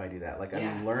done if I do that. Like,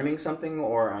 I'm learning something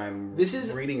or I'm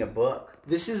reading a book.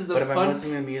 This is the But if I'm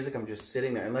listening to music, I'm just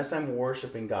sitting there. Unless I'm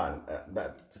worshiping God.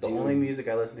 That's the only music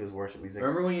I listen to is worship music.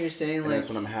 Remember when you were saying, and that's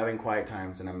when I'm having quiet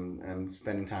times and I'm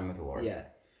spending time with the Lord. Yeah.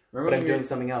 But I'm doing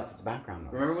something else. It's background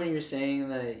noise. Remember when you were saying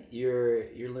that you're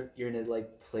in a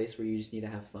like place where you just need to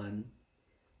have fun?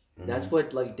 Mm-hmm. That's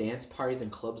what like dance parties and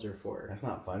clubs are for. That's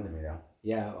not fun to me though.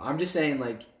 Yeah, I'm just saying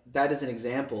like that is an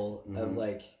example of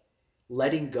like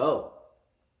letting go.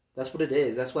 That's what it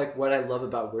is. That's like what I love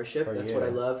about worship. That's what I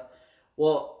love.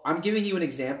 Well, I'm giving you an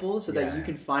example so that you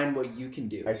can find what you can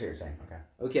do. I see what you're saying. Okay.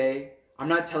 Okay. I'm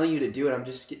not telling you to do it. I'm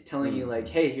just telling you, like,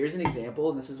 hey, here's an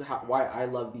example, and this is why I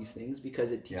love these things,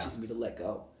 because it teaches me to let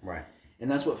go. Right.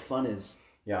 And that's what fun is.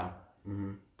 Yeah.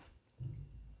 Mm-hmm.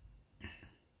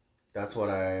 That's what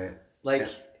I... Like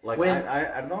when,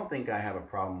 I don't think I have a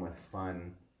problem with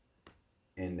fun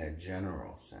in a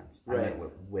general sense. Right. I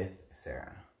mean with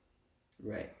Sarah.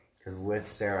 Right. Because with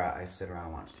Sarah, I sit around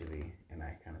and watch TV, and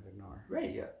I kind of ignore.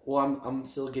 Right, yeah. Well, I'm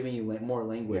still giving you more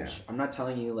language. Yeah. I'm not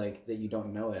telling you, like, that you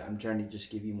don't know it. I'm trying to just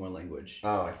give you more language.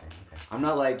 Oh, I see. Okay. I'm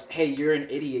not like, hey, you're an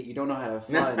idiot. You don't know how to have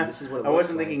fun. This is what it I looks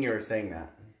wasn't like. thinking you were saying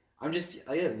that. I'm just,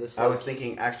 this. I was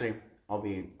thinking, actually, I'll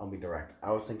be direct.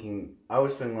 I was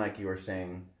feeling like you were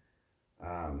saying,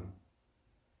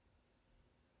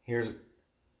 here's,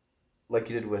 like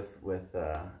you did with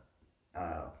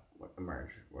Emerge.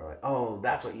 We're like, oh,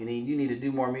 that's what you need. You need to do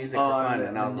more music for fun.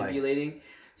 And I was manipulating.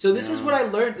 So this is what I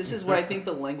learned. This is what I think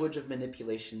the language of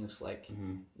manipulation looks like.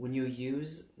 Mm-hmm. When you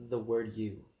use the word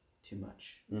 "you" too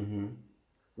much. Mm-hmm.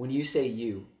 When you say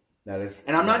 "you," that is,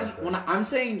 and I'm not. When I'm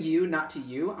saying "you," not to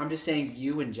you, I'm just saying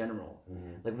 "you" in general.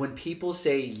 Mm-hmm. Like when people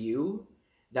say "you,"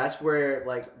 that's where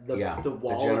like the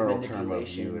wall the general of manipulation term of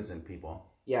 "you" is in people.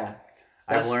 Yeah,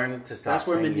 I've learned to stop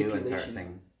saying "you" and start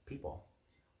saying "people."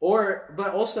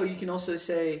 But also you can also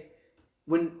say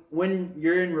when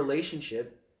you're in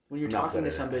relationship, when you're talking to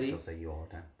somebody, I still say "you" all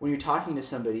the time. When you're talking to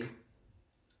somebody,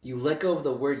 you let go of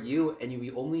the word "you" and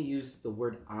you only use the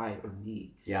word "I" or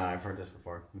 "me." Yeah, I've heard this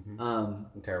before. Mm-hmm.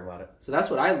 I'm terrible at it. So that's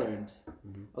what I learned.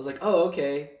 Mm-hmm. I was like, oh,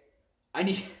 okay, I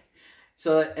need.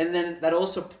 So and then that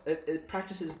also it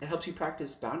helps you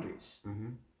practice boundaries.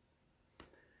 Mm-hmm.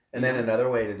 And then another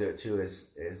way to do it too is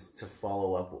to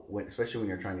follow up, especially when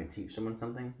you're trying to teach someone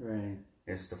something. Right.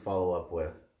 Is to follow up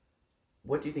with,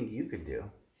 what do you think you could do?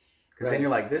 Because then you're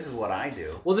like, this is what I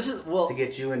do. Well, to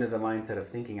get you into the mindset of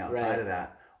thinking outside of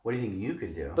that. What do you think you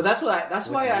could do? But that's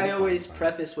why I always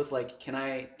preface with like, can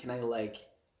I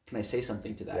say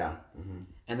something to that? Yeah. Mm-hmm.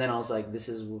 And then I was like, this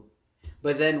is.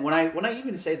 But then when I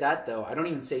even say that though, I don't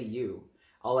even say you.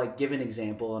 I'll like give an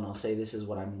example and I'll say this is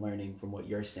what I'm learning from what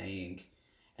you're saying.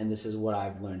 And this is what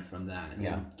I've learned from that, and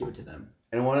then give it to them.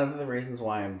 And one of the reasons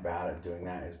why I'm bad at doing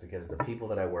that is because the people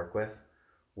that I work with,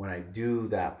 when I do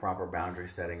that proper boundary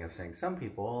setting of saying some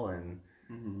people and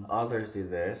others do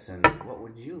this, and what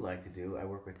would you like to do? I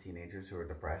work with teenagers who are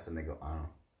depressed, and they go, oh.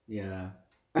 Yeah.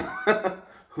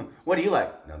 What do you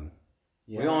like? Nothing.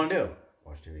 Yeah. What do you want to do?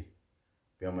 Watch TV.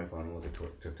 Be on my phone and look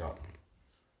at TikTok.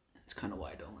 That's kind of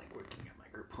why I don't like working at my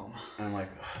group home. And I'm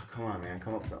like, oh, come on, man.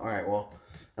 Come up with all right, well...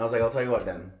 I was like, I'll tell you what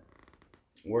then.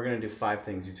 We're going to do 5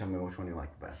 things. You tell me which one you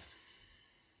like the best.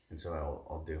 And so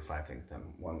I'll do 5 things then.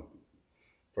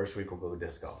 First week we'll go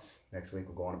disc golf. Next week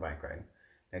we'll go on a bike ride.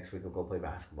 Next week we'll go play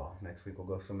basketball. Next week we'll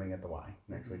go swimming at the Y.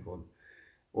 Next week we'll...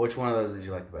 Which one of those did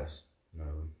you like the best?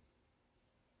 None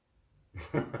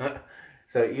of them.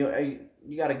 So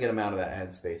you got to get them out of that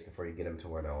headspace before you get them to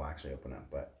where they'll actually open up.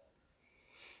 But...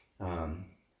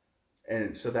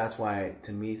 And so that's why,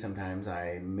 to me, sometimes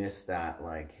I miss that,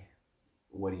 like,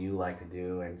 what do you like to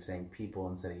do? And saying people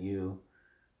instead of you,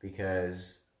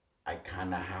 because I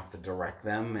kind of have to direct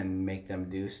them and make them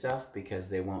do stuff because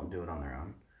they won't do it on their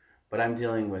own. But I'm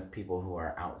dealing with people who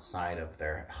are outside of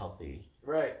their healthy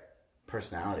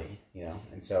personality, you know?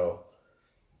 And so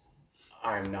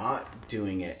I'm not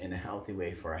doing it in a healthy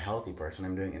way for a healthy person.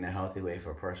 I'm doing it in a healthy way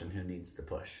for a person who needs the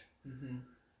push. Mm-hmm.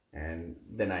 And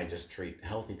then I just treat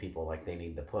healthy people like they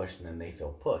need the push, and then they feel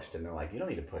pushed, and they're like, you don't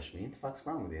need to push me. What the fuck's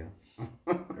wrong with you?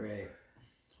 Right.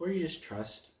 Or you just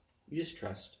trust. You just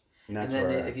trust. And then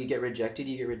if you get rejected,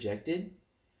 you get rejected.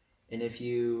 And if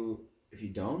you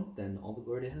don't, then all the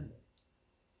glory to him.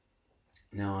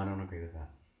 No, I don't agree with that.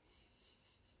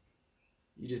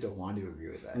 You just don't want to agree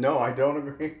with that. No, I don't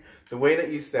agree. The way that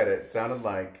you said it sounded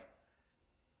like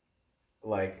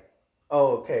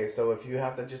Oh, okay. So if you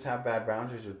have to just have bad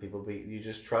boundaries with people, but you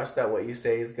just trust that what you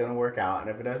say is going to work out, and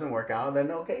if it doesn't work out, then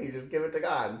okay, you just give it to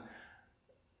God.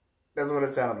 That's what it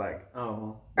sounded like.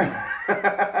 Oh,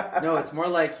 no. No, it's more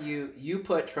like you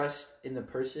put trust in the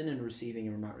person and receiving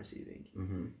or not receiving.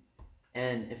 Mm-hmm.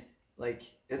 And if like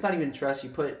it's not even trust, you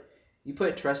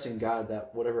put trust in God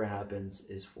that whatever happens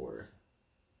is for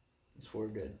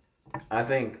good. I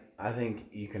think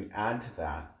you can add to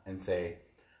that and say,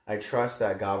 I trust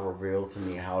that God will reveal to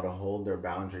me how to hold their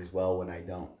boundaries well when I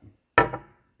don't,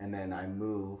 and then I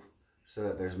move so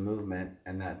that there's movement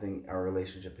and that thing our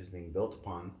relationship is being built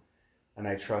upon. And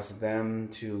I trust them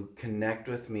to connect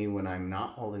with me when I'm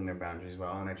not holding their boundaries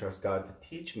well. And I trust God to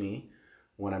teach me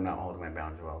when I'm not holding my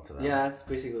boundaries well to them. Yeah, that's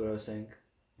basically what I was saying.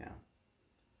 Yeah.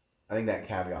 I think that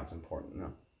caveat's important,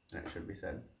 though. That should be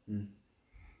said.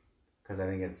 Because I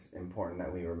think it's important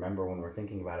that we remember when we're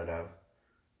thinking about it of,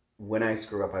 when I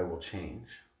screw up, I will change.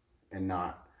 And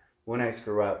not, when I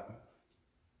screw up,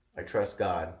 I trust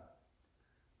God.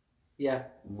 Yeah.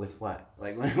 With what?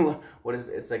 Like, what is,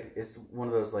 it's like, it's one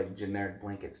of those like generic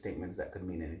blanket statements that could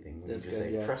mean anything. When That's you just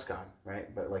good, say, yeah. trust God,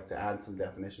 right? But like to add some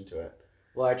definition to it.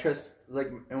 Well, I trust,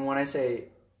 like, and when I say,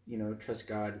 trust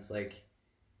God, it's like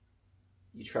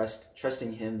you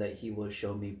trusting Him that He will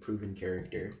show me proven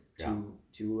character to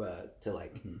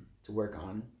work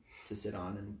on, to sit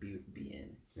on and be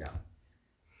in. Yeah.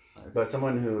 But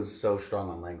someone who's so strong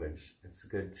on language, it's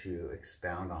good to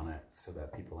expound on it so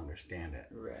that people understand it.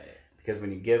 Right. Because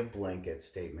when you give blanket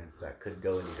statements that could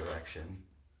go any direction,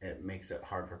 it makes it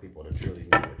hard for people to truly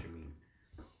know what you mean.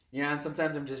 Yeah, and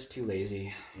sometimes I'm just too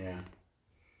lazy. Yeah.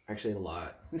 Actually, a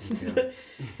lot.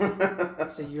 Yeah.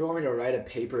 So you want me to write a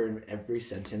paper in every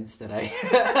sentence that I...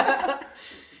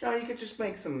 No, you could just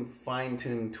make some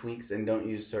fine-tuned tweaks and don't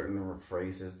use certain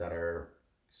phrases that are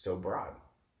so broad.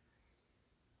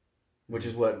 Which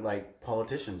is what, like,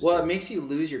 politicians do. It makes you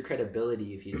lose your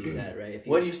credibility if you do that, right? If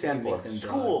you, what do you stand for?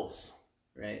 Schools!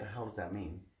 Right. What the hell does that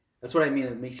mean? That's what I mean.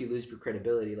 It makes you lose your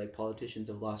credibility. Like, politicians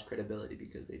have lost credibility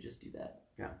because they just do that.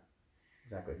 Yeah.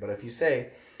 Exactly. But if you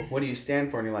say, what do you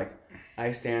stand for? And you're like,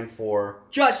 I stand for...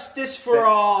 Justice for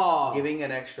all! Giving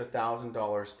an extra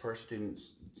 $1,000 per student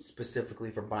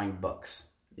specifically for buying books.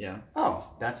 Yeah. Oh,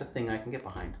 that's a thing I can get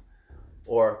behind.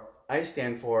 Or, I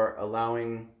stand for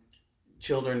allowing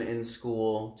children in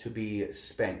school to be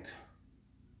spanked.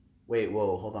 Wait,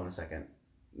 whoa, hold on a second.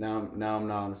 Now I'm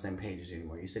not on the same page as you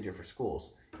anymore. You said you're for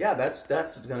schools. Yeah, that's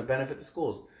going to benefit the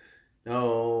schools.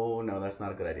 No, that's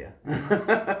not a good idea.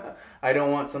 I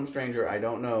don't want some stranger I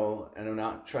don't know, and I'm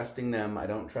not trusting them. I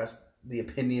don't trust the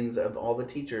opinions of all the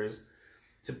teachers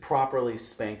to properly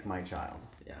spank my child.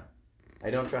 Yeah.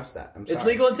 I don't trust that. I'm sorry. It's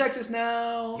legal in Texas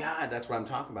now. Yeah, that's what I'm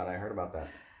talking about. I heard about that.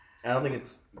 I don't think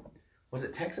it's... Was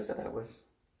it Texas? I thought it was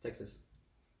Texas.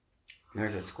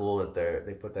 There's a school that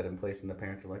they put that in place, and the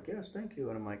parents are like, "Yes, thank you."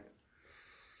 And I'm like,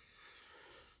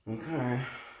 "Okay."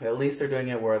 At least they're doing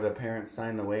it where the parents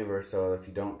sign the waiver, so if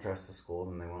you don't trust the school,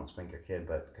 then they won't spank your kid.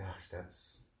 But gosh,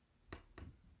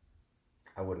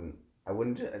 I wouldn't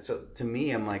do it. So to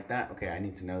me, I'm like that. Okay, I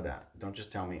need to know that. Don't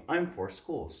just tell me I'm for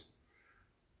schools.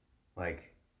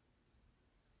 Like,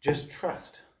 just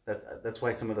trust. That's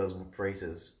why some of those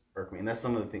phrases irk me, and that's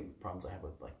some of the problems I have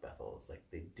with like Bethel. Is like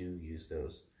they do use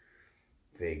those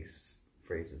vague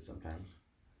phrases sometimes.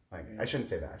 Like, I shouldn't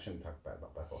say that. I shouldn't talk bad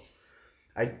about Bethel.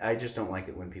 I just don't like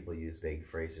it when people use vague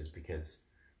phrases because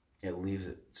it leaves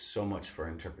it so much for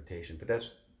interpretation. But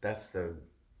that's the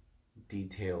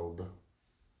detailed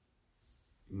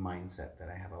mindset that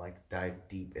I have. I like to dive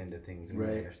deep into things and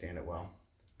really understand it well,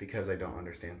 because I don't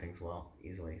understand things well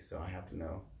easily. So I have to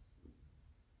know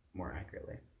more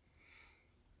accurately.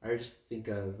 I just think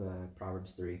of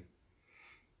Proverbs 3.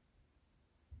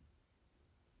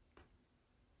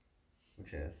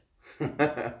 Which is?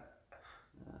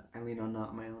 I lean on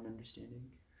not my own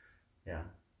understanding. Yeah.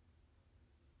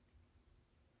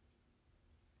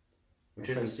 Which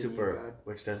isn't super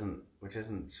I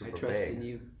trust vague. in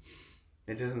you.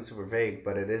 It isn't super vague,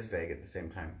 but it is vague at the same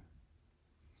time.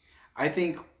 I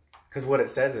think... Because what it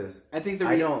says is... I think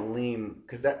I don't lean...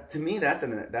 Because that, to me, that's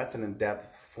an in-depth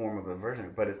form of a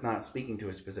version, but it's not speaking to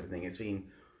a specific thing. It's speaking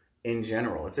in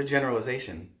general. It's a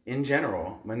generalization. In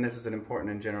general, when this is an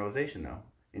important generalization, though.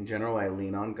 In general, I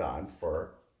lean on God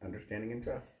for understanding and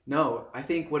trust. No, I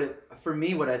think what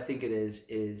I think it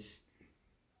is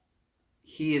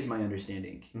He is my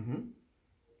understanding.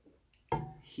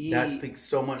 Mm-hmm. That speaks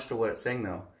so much to what it's saying,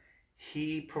 though.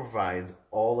 He provides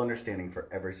all understanding for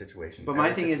every situation. But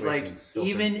my thing is, like,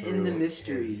 even in the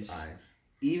mysteries,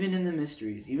 even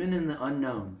in the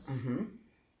unknowns,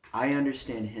 I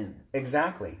understand Him.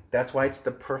 Exactly. That's why it's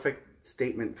the perfect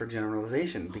statement for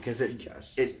generalization because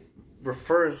it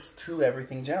refers to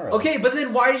everything general. Okay, but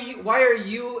then why are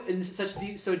you in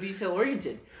so detail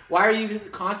oriented? Why are you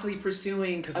constantly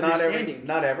pursuing understanding?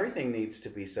 Not everything needs to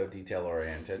be so detail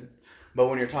oriented. But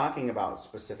when you're talking about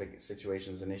specific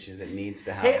situations and issues, it needs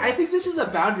to have. Hey, I think this is a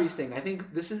boundaries thing. I think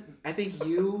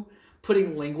you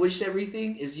putting language to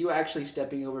everything is you actually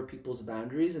stepping over people's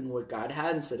boundaries and what God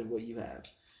has instead of what you have.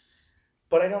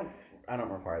 But I don't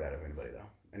require that of anybody though.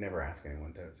 I never ask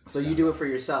anyone to. So you do it for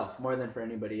yourself more than for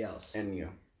anybody else. And you.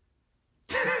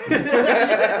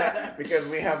 Because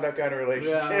we have that kind of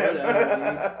relationship.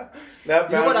 Yeah, that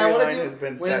boundary line has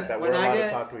been set that we're allowed to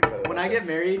talk to each other. When I get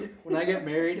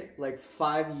married, like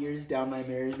 5 years down my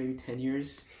marriage, maybe 10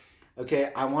 years.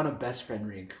 Okay, I want a best friend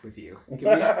ring with you.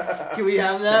 Can we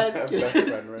have that? Best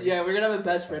friend ring. Yeah, we're gonna have a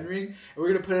best friend ring, and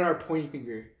we're gonna put in our pointy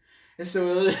finger, and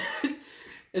so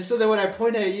then when I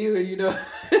point at you, and you know,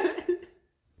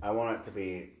 I want it to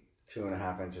be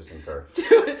 2.5 inches in girth.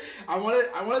 Dude, I want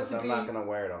it to I'm be. not gonna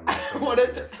wear it on my I want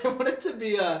it to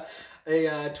be a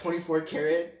 24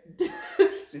 karat. Did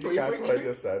you catch what I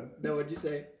just said? No, what'd you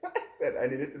say? I said I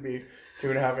need it to be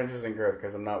 2.5 inches in girth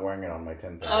because I'm not wearing it on my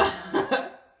 10 fingers.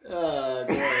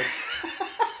 Gross.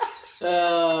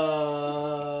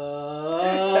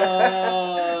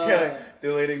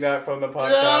 Deleting that from the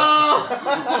podcast.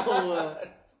 No!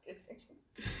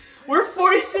 We're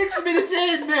 46 minutes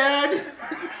in, man.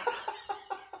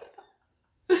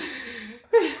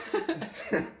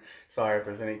 Sorry if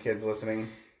there's any kids listening.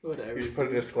 Whatever. You should put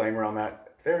a disclaimer on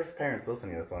that. There's parents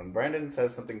listening to this one. Brandon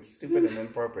says something stupid and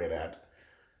inappropriate at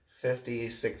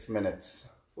 56 minutes.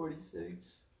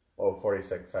 46. Oh,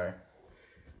 46, sorry.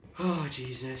 Oh,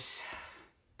 Jesus.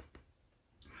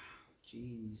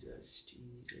 Jesus.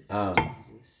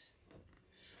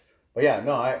 But yeah,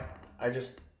 no, I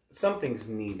just, some things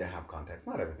need to have context.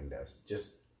 Not everything does.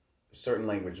 Just certain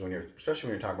language, especially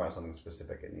when you're talking about something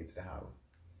specific, it needs to have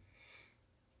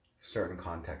certain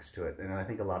context to it. And I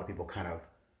think a lot of people kind of,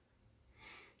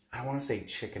 I don't want to say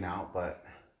chicken out, but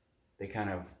they kind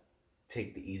of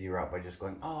take the easy route by just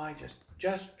going, oh, I just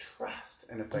trust.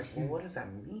 And it's like, well, what does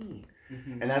that mean?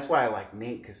 Mm-hmm. And that's why I like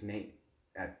Nate, because Nate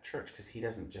at church, because he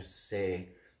doesn't just say,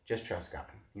 just trust God.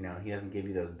 You know, he doesn't give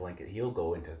you those blanket. He'll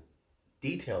go into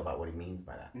detail about what he means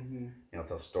by that. Mm-hmm. You know,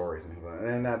 tell stories and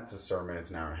then that's a sermon. It's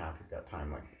an hour and a half. He's got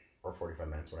time, or 45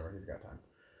 minutes, whatever. He's got time.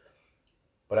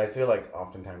 But I feel like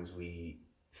oftentimes we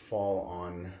fall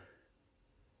on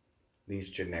these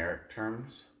generic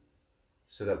terms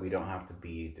so that we don't have to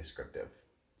be descriptive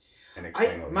and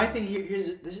explain. My thing here,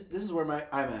 this is where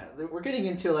I'm at. We're getting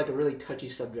into like a really touchy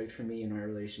subject for me in our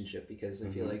relationship because I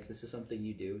feel like this is something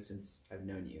you do since I've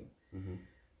known you. Mm-hmm.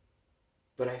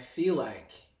 But I feel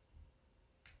like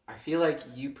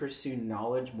you pursue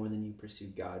knowledge more than you pursue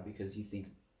God because you think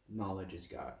knowledge is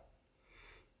God.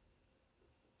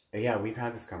 Yeah, we've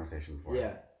had this conversation before.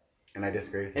 Yeah. And I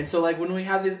disagree with you. And so like when we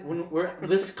have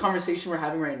this conversation we're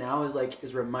having right now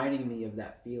is reminding me of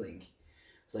that feeling.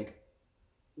 It's like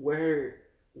where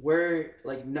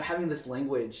like having this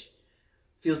language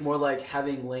feels more like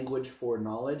having language for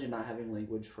knowledge and not having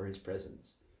language for his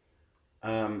presence.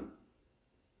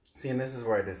 See, and this is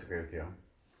where I disagree with you.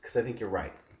 Because I think you're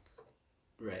right.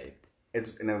 Right.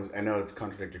 I know it's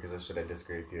contradictory because I said I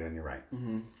disagree with you and you're right.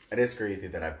 Mm-hmm. I disagree with you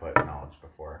that I put knowledge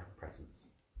before presence.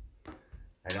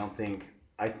 I think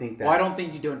that. Well, I don't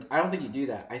think you do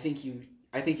that. I think you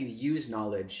use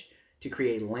knowledge to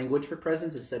create language for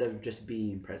presence instead of just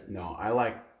being presence. No, I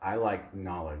like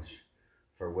knowledge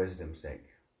for wisdom's sake,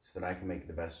 so that I can make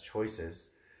the best choices,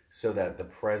 so that the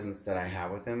presence that I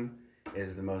have with him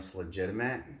is the most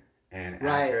legitimate and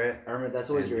accurate. I remember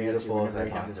that's always your beautiful answer as I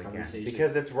possibly can.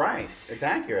 Because it's right. It's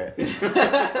accurate.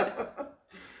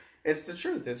 It's the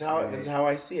truth. It's how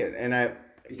I see it, and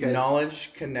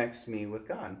knowledge connects me with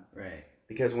God. Right.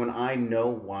 Because when I know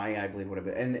why I believe what I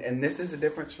believe, and this is a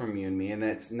difference from you and me, and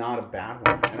it's not a bad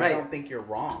one. And right. I don't think you're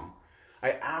wrong.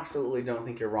 I absolutely don't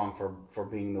think you're wrong for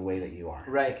being the way that you are.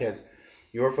 Right. Because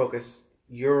your focus,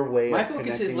 your way my of focus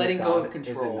connecting is letting with go God of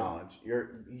control. Is in knowledge.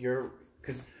 You're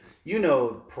because you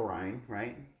know Perrine,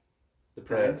 right? The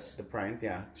Prince. The Prince,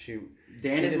 yeah.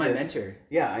 Dan is my mentor.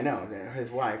 Yeah, I know. His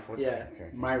wife.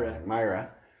 Myra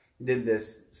did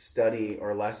this study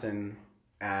or lesson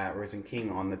at Risen King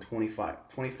on the 25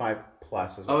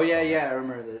 plus. Oh, yeah, I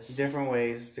remember this. Different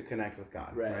ways to connect with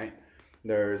God, right?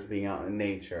 There's being out in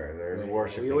nature. There's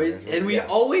worshiping. We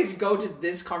always go to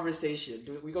this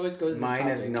conversation. We always go to this Mine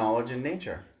topic. is knowledge and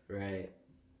nature. Right.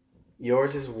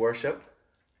 Yours is worship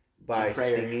by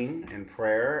singing and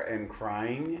prayer and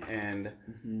crying and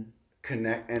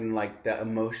connect and like the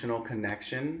emotional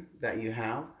connection that you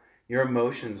have. Your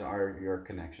emotions are your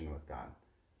connection with God.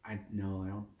 I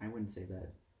wouldn't say that.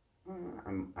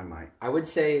 I might. I would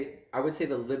say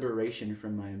the liberation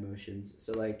from my emotions.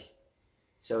 So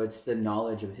it's the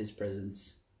knowledge of His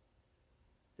presence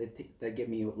that get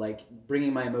me, like,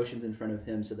 bringing my emotions in front of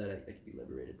Him so that I can be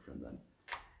liberated from them.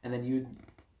 And then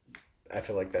I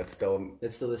feel like that's still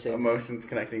the same emotions thing.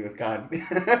 Connecting with God.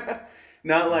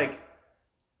 Not like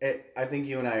it. I think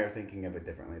you and I are thinking of it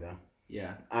differently, though.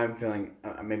 Yeah. I'm feeling.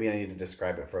 Maybe I need to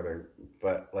describe it further,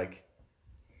 but like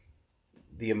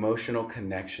the emotional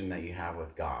connection that you have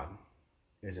with God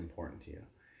is important to you,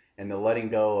 and the letting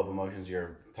go of emotions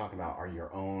you're talking about are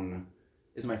your own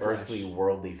earthly,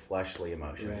 worldly, fleshly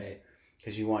emotions. Right.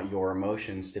 Because you want your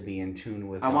emotions to be in tune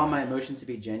with I want my emotions to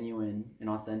be genuine and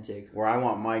authentic. Where I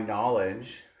want my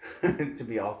knowledge to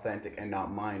be authentic and not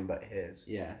mine but His.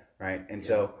 Yeah. Right? And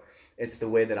so it's the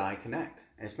way that I connect.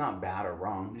 And it's not bad or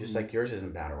wrong, just like yours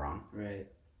isn't bad or wrong. Right.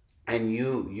 And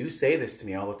you say this to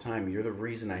me all the time. You're the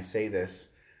reason I say this,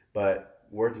 but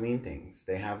words mean things.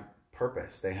 They have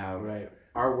purpose. They have... Right.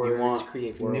 Our words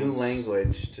create worlds. New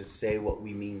language to say what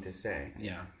we mean to say.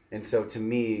 Yeah. And so to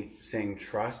me, saying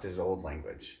trust is old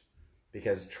language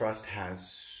because trust has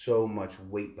so much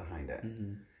weight behind it.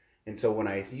 Mm-hmm. And so when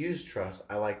I use trust,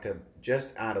 I like to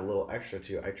just add a little extra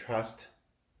to, I trust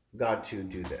God to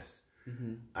do this.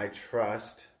 Mm-hmm. I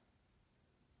trust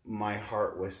my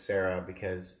heart with Sarah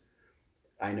because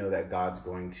I know that God's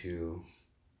going to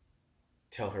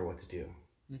tell her what to do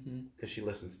because she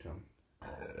listens to Him.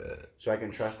 So I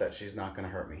can trust that she's not going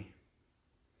to hurt me.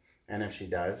 And if she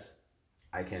does,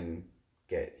 I can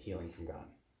get healing from God.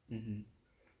 Mm-hmm.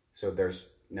 So there's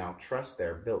now trust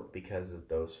there built because of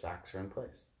those facts are in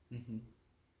place. Mm-hmm.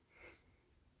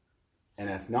 And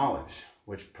that's knowledge,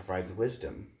 which provides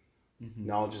wisdom. Mm-hmm.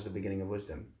 Knowledge is the beginning of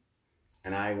wisdom.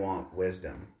 And I want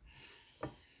wisdom.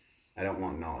 I don't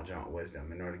want knowledge, I want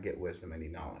wisdom. In order to get wisdom, I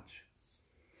need knowledge.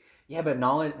 Yeah, but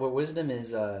knowledge, wisdom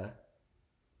is... I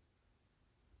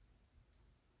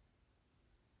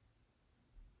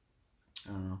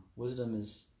don't know. Wisdom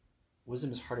is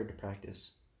harder to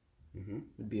practice. Mm-hmm.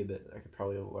 Would be a bit. I could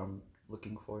probably what I'm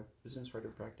looking for. Wisdom is harder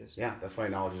to practice. Yeah, that's why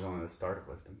knowledge is only the start of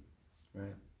wisdom.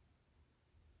 Right.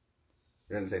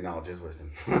 It doesn't say knowledge is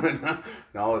wisdom.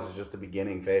 Knowledge is just the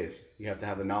beginning phase. You have to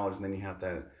have the knowledge, and then you have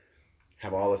to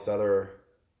have all this other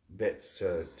bits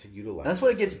to utilize. That's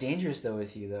what it gets dangerous though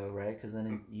with you though, right? Because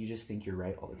then you just think you're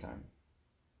right all the time.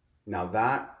 Now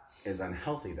that is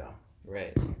unhealthy though.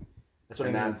 Right. That's what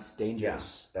I mean. It's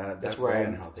dangerous. Yeah, that's where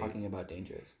I'm talking about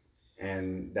dangerous.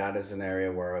 And that is an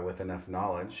area where, with enough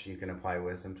knowledge, you can apply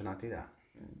wisdom to not do that.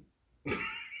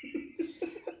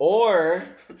 Or,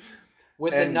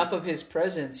 with enough of His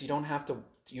presence, you don't have to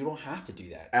do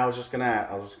that. I was just gonna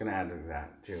add to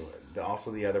that too.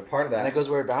 Also, the other part of that. And that goes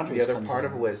where boundaries. The other part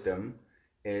of wisdom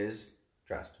is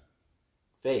trust,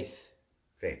 faith.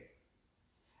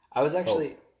 I was actually,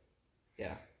 hope.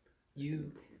 Yeah.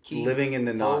 You keep living in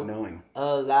the not knowing.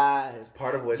 Alive. It's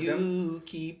part of wisdom. You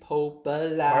keep hope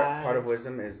alive. Part of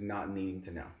wisdom is not needing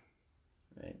to know.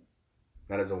 Right.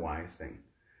 That is a wise thing.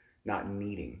 Not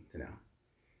needing to know.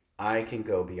 I can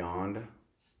go beyond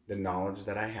the knowledge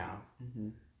that I have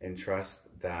and trust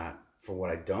that for what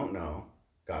I don't know,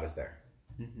 God is there.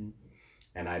 Mm-hmm.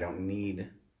 And I don't need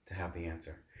to have the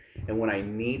answer. And when I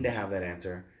need to have that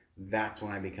answer, that's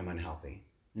when I become unhealthy.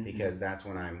 Mm-hmm. Because that's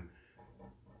when I'm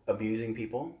abusing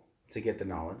people to get the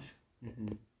knowledge,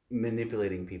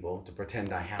 manipulating people to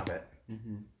pretend I have it,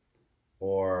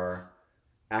 or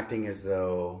acting as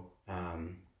though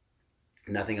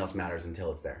nothing else matters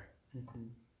until it's there.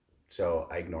 So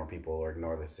I ignore people or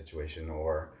ignore the situation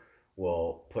or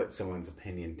will put someone's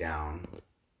opinion down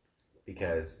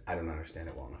because I don't understand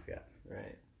it well enough yet.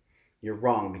 Right. You're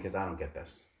wrong because I don't get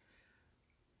this.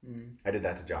 I did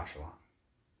that to Josh a lot.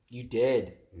 You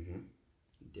did. You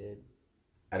did.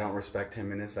 I don't respect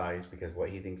him and his values because what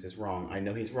he thinks is wrong. I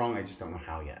know he's wrong. I just don't know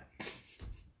how yet.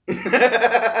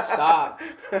 Stop.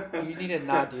 You need to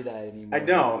not do that anymore. I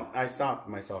don't. I stopped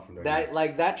myself from doing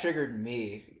that. That triggered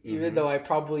me. Even though I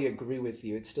probably agree with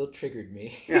you, it still triggered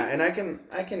me. Yeah, and I can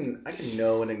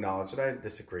know and acknowledge that I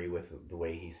disagree with the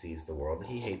way he sees the world.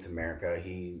 He hates America.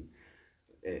 He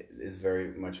is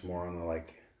very much more on the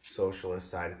socialist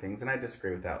side of things, and I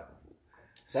disagree with that.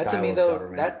 That to me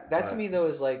though, that to me though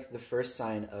is like the first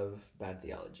sign of bad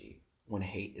theology when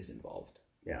hate is involved.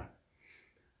 Yeah,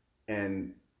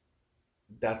 and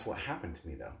that's what happened to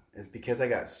me though, is because I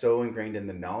got so ingrained in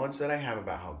the knowledge that I have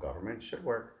about how government should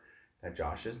work, that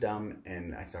Josh is dumb,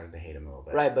 and I started to hate him a little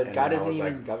bit. Right, but and God isn't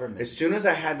even government. As soon as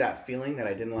I had that feeling that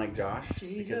I didn't like Josh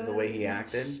because of the way he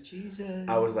acted,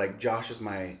 I was like, Josh is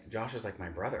like my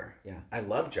brother. Yeah. I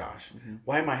love Josh. Mm-hmm.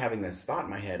 Why am I having this thought in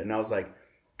my head? And I was like,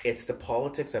 it's the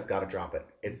politics. I've got to drop it.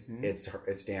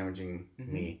 It's damaging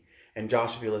me. And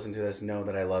Josh, if you listen to this, know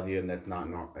that I love you, and that's not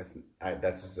normal.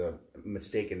 That's just a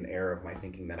mistaken error of my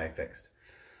thinking that I fixed.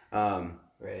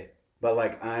 Right. But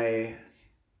like I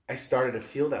started to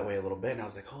feel that way a little bit, and I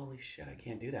was like, holy shit, I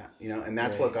can't do that, and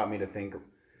that's what got me to think,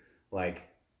 like,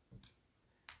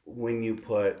 when you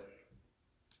put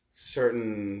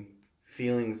certain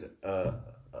feelings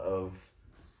of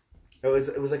it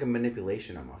was like a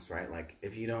manipulation almost, right? Like,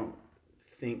 if you don't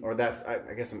think, or that's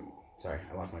I guess I'm sorry,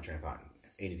 I lost my train of thought.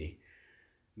 ADD.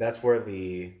 That's where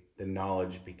the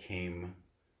knowledge became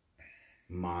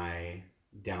my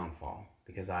downfall,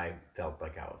 because I felt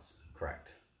like I was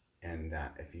correct. And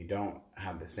that if you don't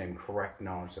have the same correct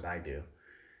knowledge that I do,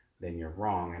 then you're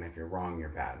wrong. And if you're wrong, you're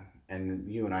bad.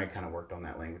 And you and I kind of worked on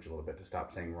that language a little bit to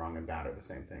stop saying wrong and bad are the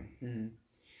same thing. Mm-hmm.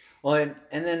 Well,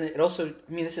 and then it also,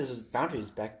 I mean, this is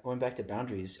boundaries. Going back to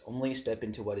boundaries, only step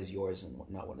into what is yours and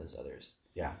not what is others.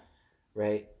 Yeah.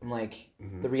 Right? I'm like,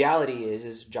 the reality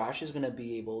is Josh is going to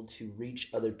be able to reach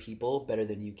other people better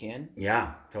than you can.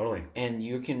 Yeah, totally. And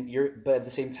but at the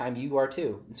same time, you are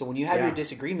too. And so when you have your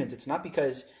disagreements, it's not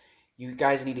because you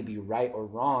guys need to be right or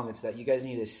wrong. It's that you guys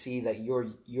need to see that your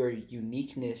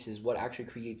uniqueness is what actually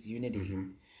creates unity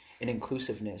and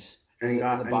inclusiveness. And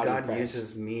God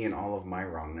uses me in all of my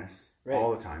wrongness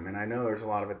all the time. And I know there's a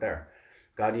lot of it there.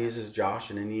 God uses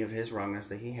Josh in any of his wrongness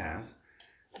that he has.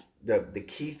 The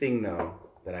key thing, though,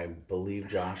 that I believe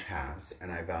Josh has,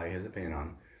 and I value his opinion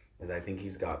on, is I think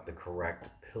he's got the correct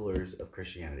pillars of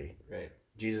Christianity. Right.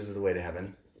 Jesus is the way to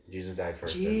heaven. Jesus died for our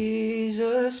sins.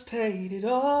 Jesus paid it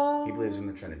all. He believes in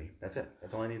the Trinity. That's it.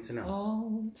 That's all he needs to know.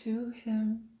 All to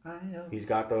him I owe. He's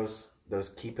got those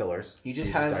key pillars. He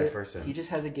just has it. He just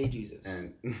has a gay Jesus.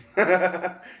 And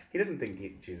he doesn't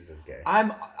think Jesus is gay. I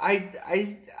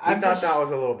thought that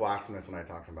was a little blasphemous when I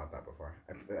talked about that before.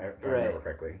 I remember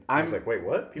correctly. I was like, wait,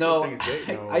 what? People think he's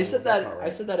gay? No, I said that. Right. I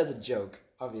said that as a joke.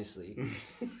 Obviously,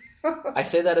 I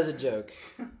say that as a joke.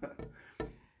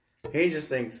 He just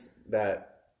thinks that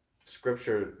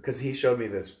Scripture, because he showed me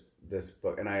this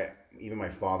book, and even my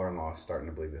father-in-law is starting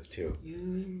to believe this too.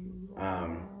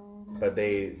 But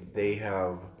they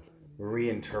have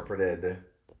reinterpreted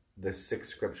the 6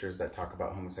 scriptures that talk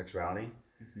about homosexuality,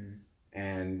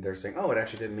 and they're saying, "Oh, it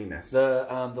actually didn't mean this."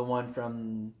 The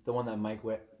one that Mike,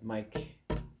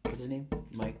 what's his name?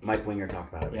 Mike Winger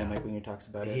talked about it. Yeah, Mike Winger talks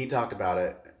about it. He talked about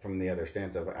it from the other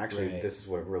stance of, actually, this is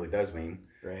what it really does mean.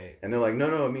 Right. And they're like,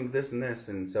 no, it means this and this,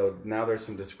 and so now there's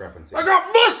some discrepancy. I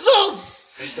got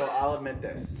muscles. And so I'll admit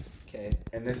this. Okay.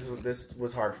 And this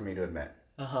was hard for me to admit.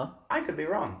 I could be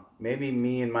wrong. Maybe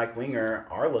me and Mike Winger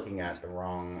are looking at the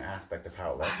wrong aspect of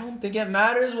how it looks. I don't think it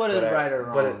matters what is right or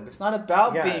wrong. It's not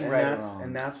about being right or wrong.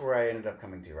 And that's where I ended up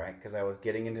coming to, right? Because I was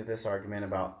getting into this argument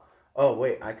about, oh,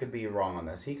 wait, I could be wrong on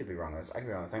this. He could be wrong on this. I could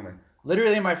be wrong on this.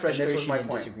 Literally my frustration and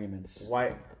disagreements.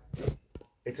 Why?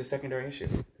 It's a secondary issue.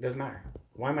 It doesn't matter.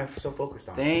 Why am I so focused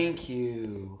on it? Thank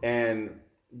you. And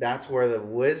that's where the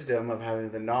wisdom of having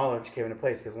the knowledge came into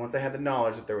place. Because once I had the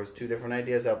knowledge that there was 2 different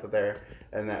ideas out there,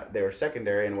 and that they were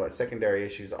secondary, and what secondary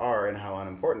issues are and how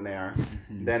unimportant they are,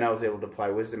 then I was able to apply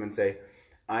wisdom and say,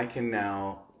 I can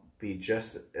now be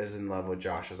just as in love with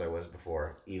Josh as I was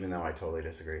before, even though I totally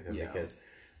disagree with him. Yeah. Because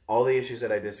all the issues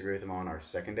that I disagree with him on are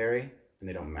secondary, and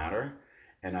they don't matter.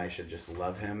 And I should just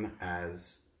love him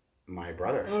as my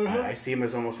brother. I see him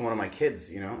as almost one of my kids,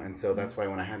 and so that's why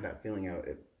when I had that feeling,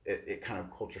 it kind of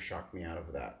culture shocked me out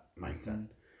of that mindset.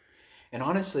 And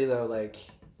honestly, though, like,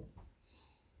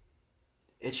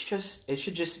 it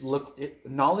should just look,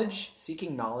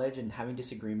 seeking knowledge and having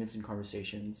disagreements and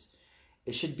conversations,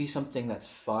 it should be something that's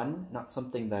fun, not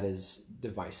something that is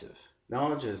divisive.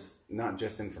 Knowledge is not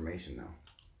just information, though.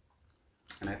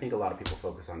 And I think a lot of people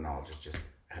focus on knowledge as just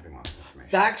having lots of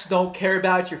information. Facts don't care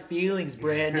about your feelings,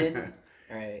 Brandon.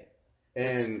 All right.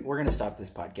 And we're going to stop this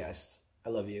podcast. I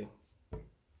love you.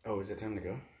 Oh, is it time to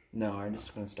go? No, I'm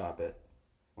just going to stop it.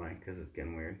 Why? Because it's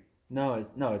getting weird? No,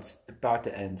 it's about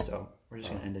to end, so we're just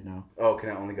going to end it now. Oh, can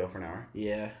I only go for an hour?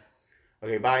 Yeah.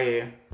 Okay, bye.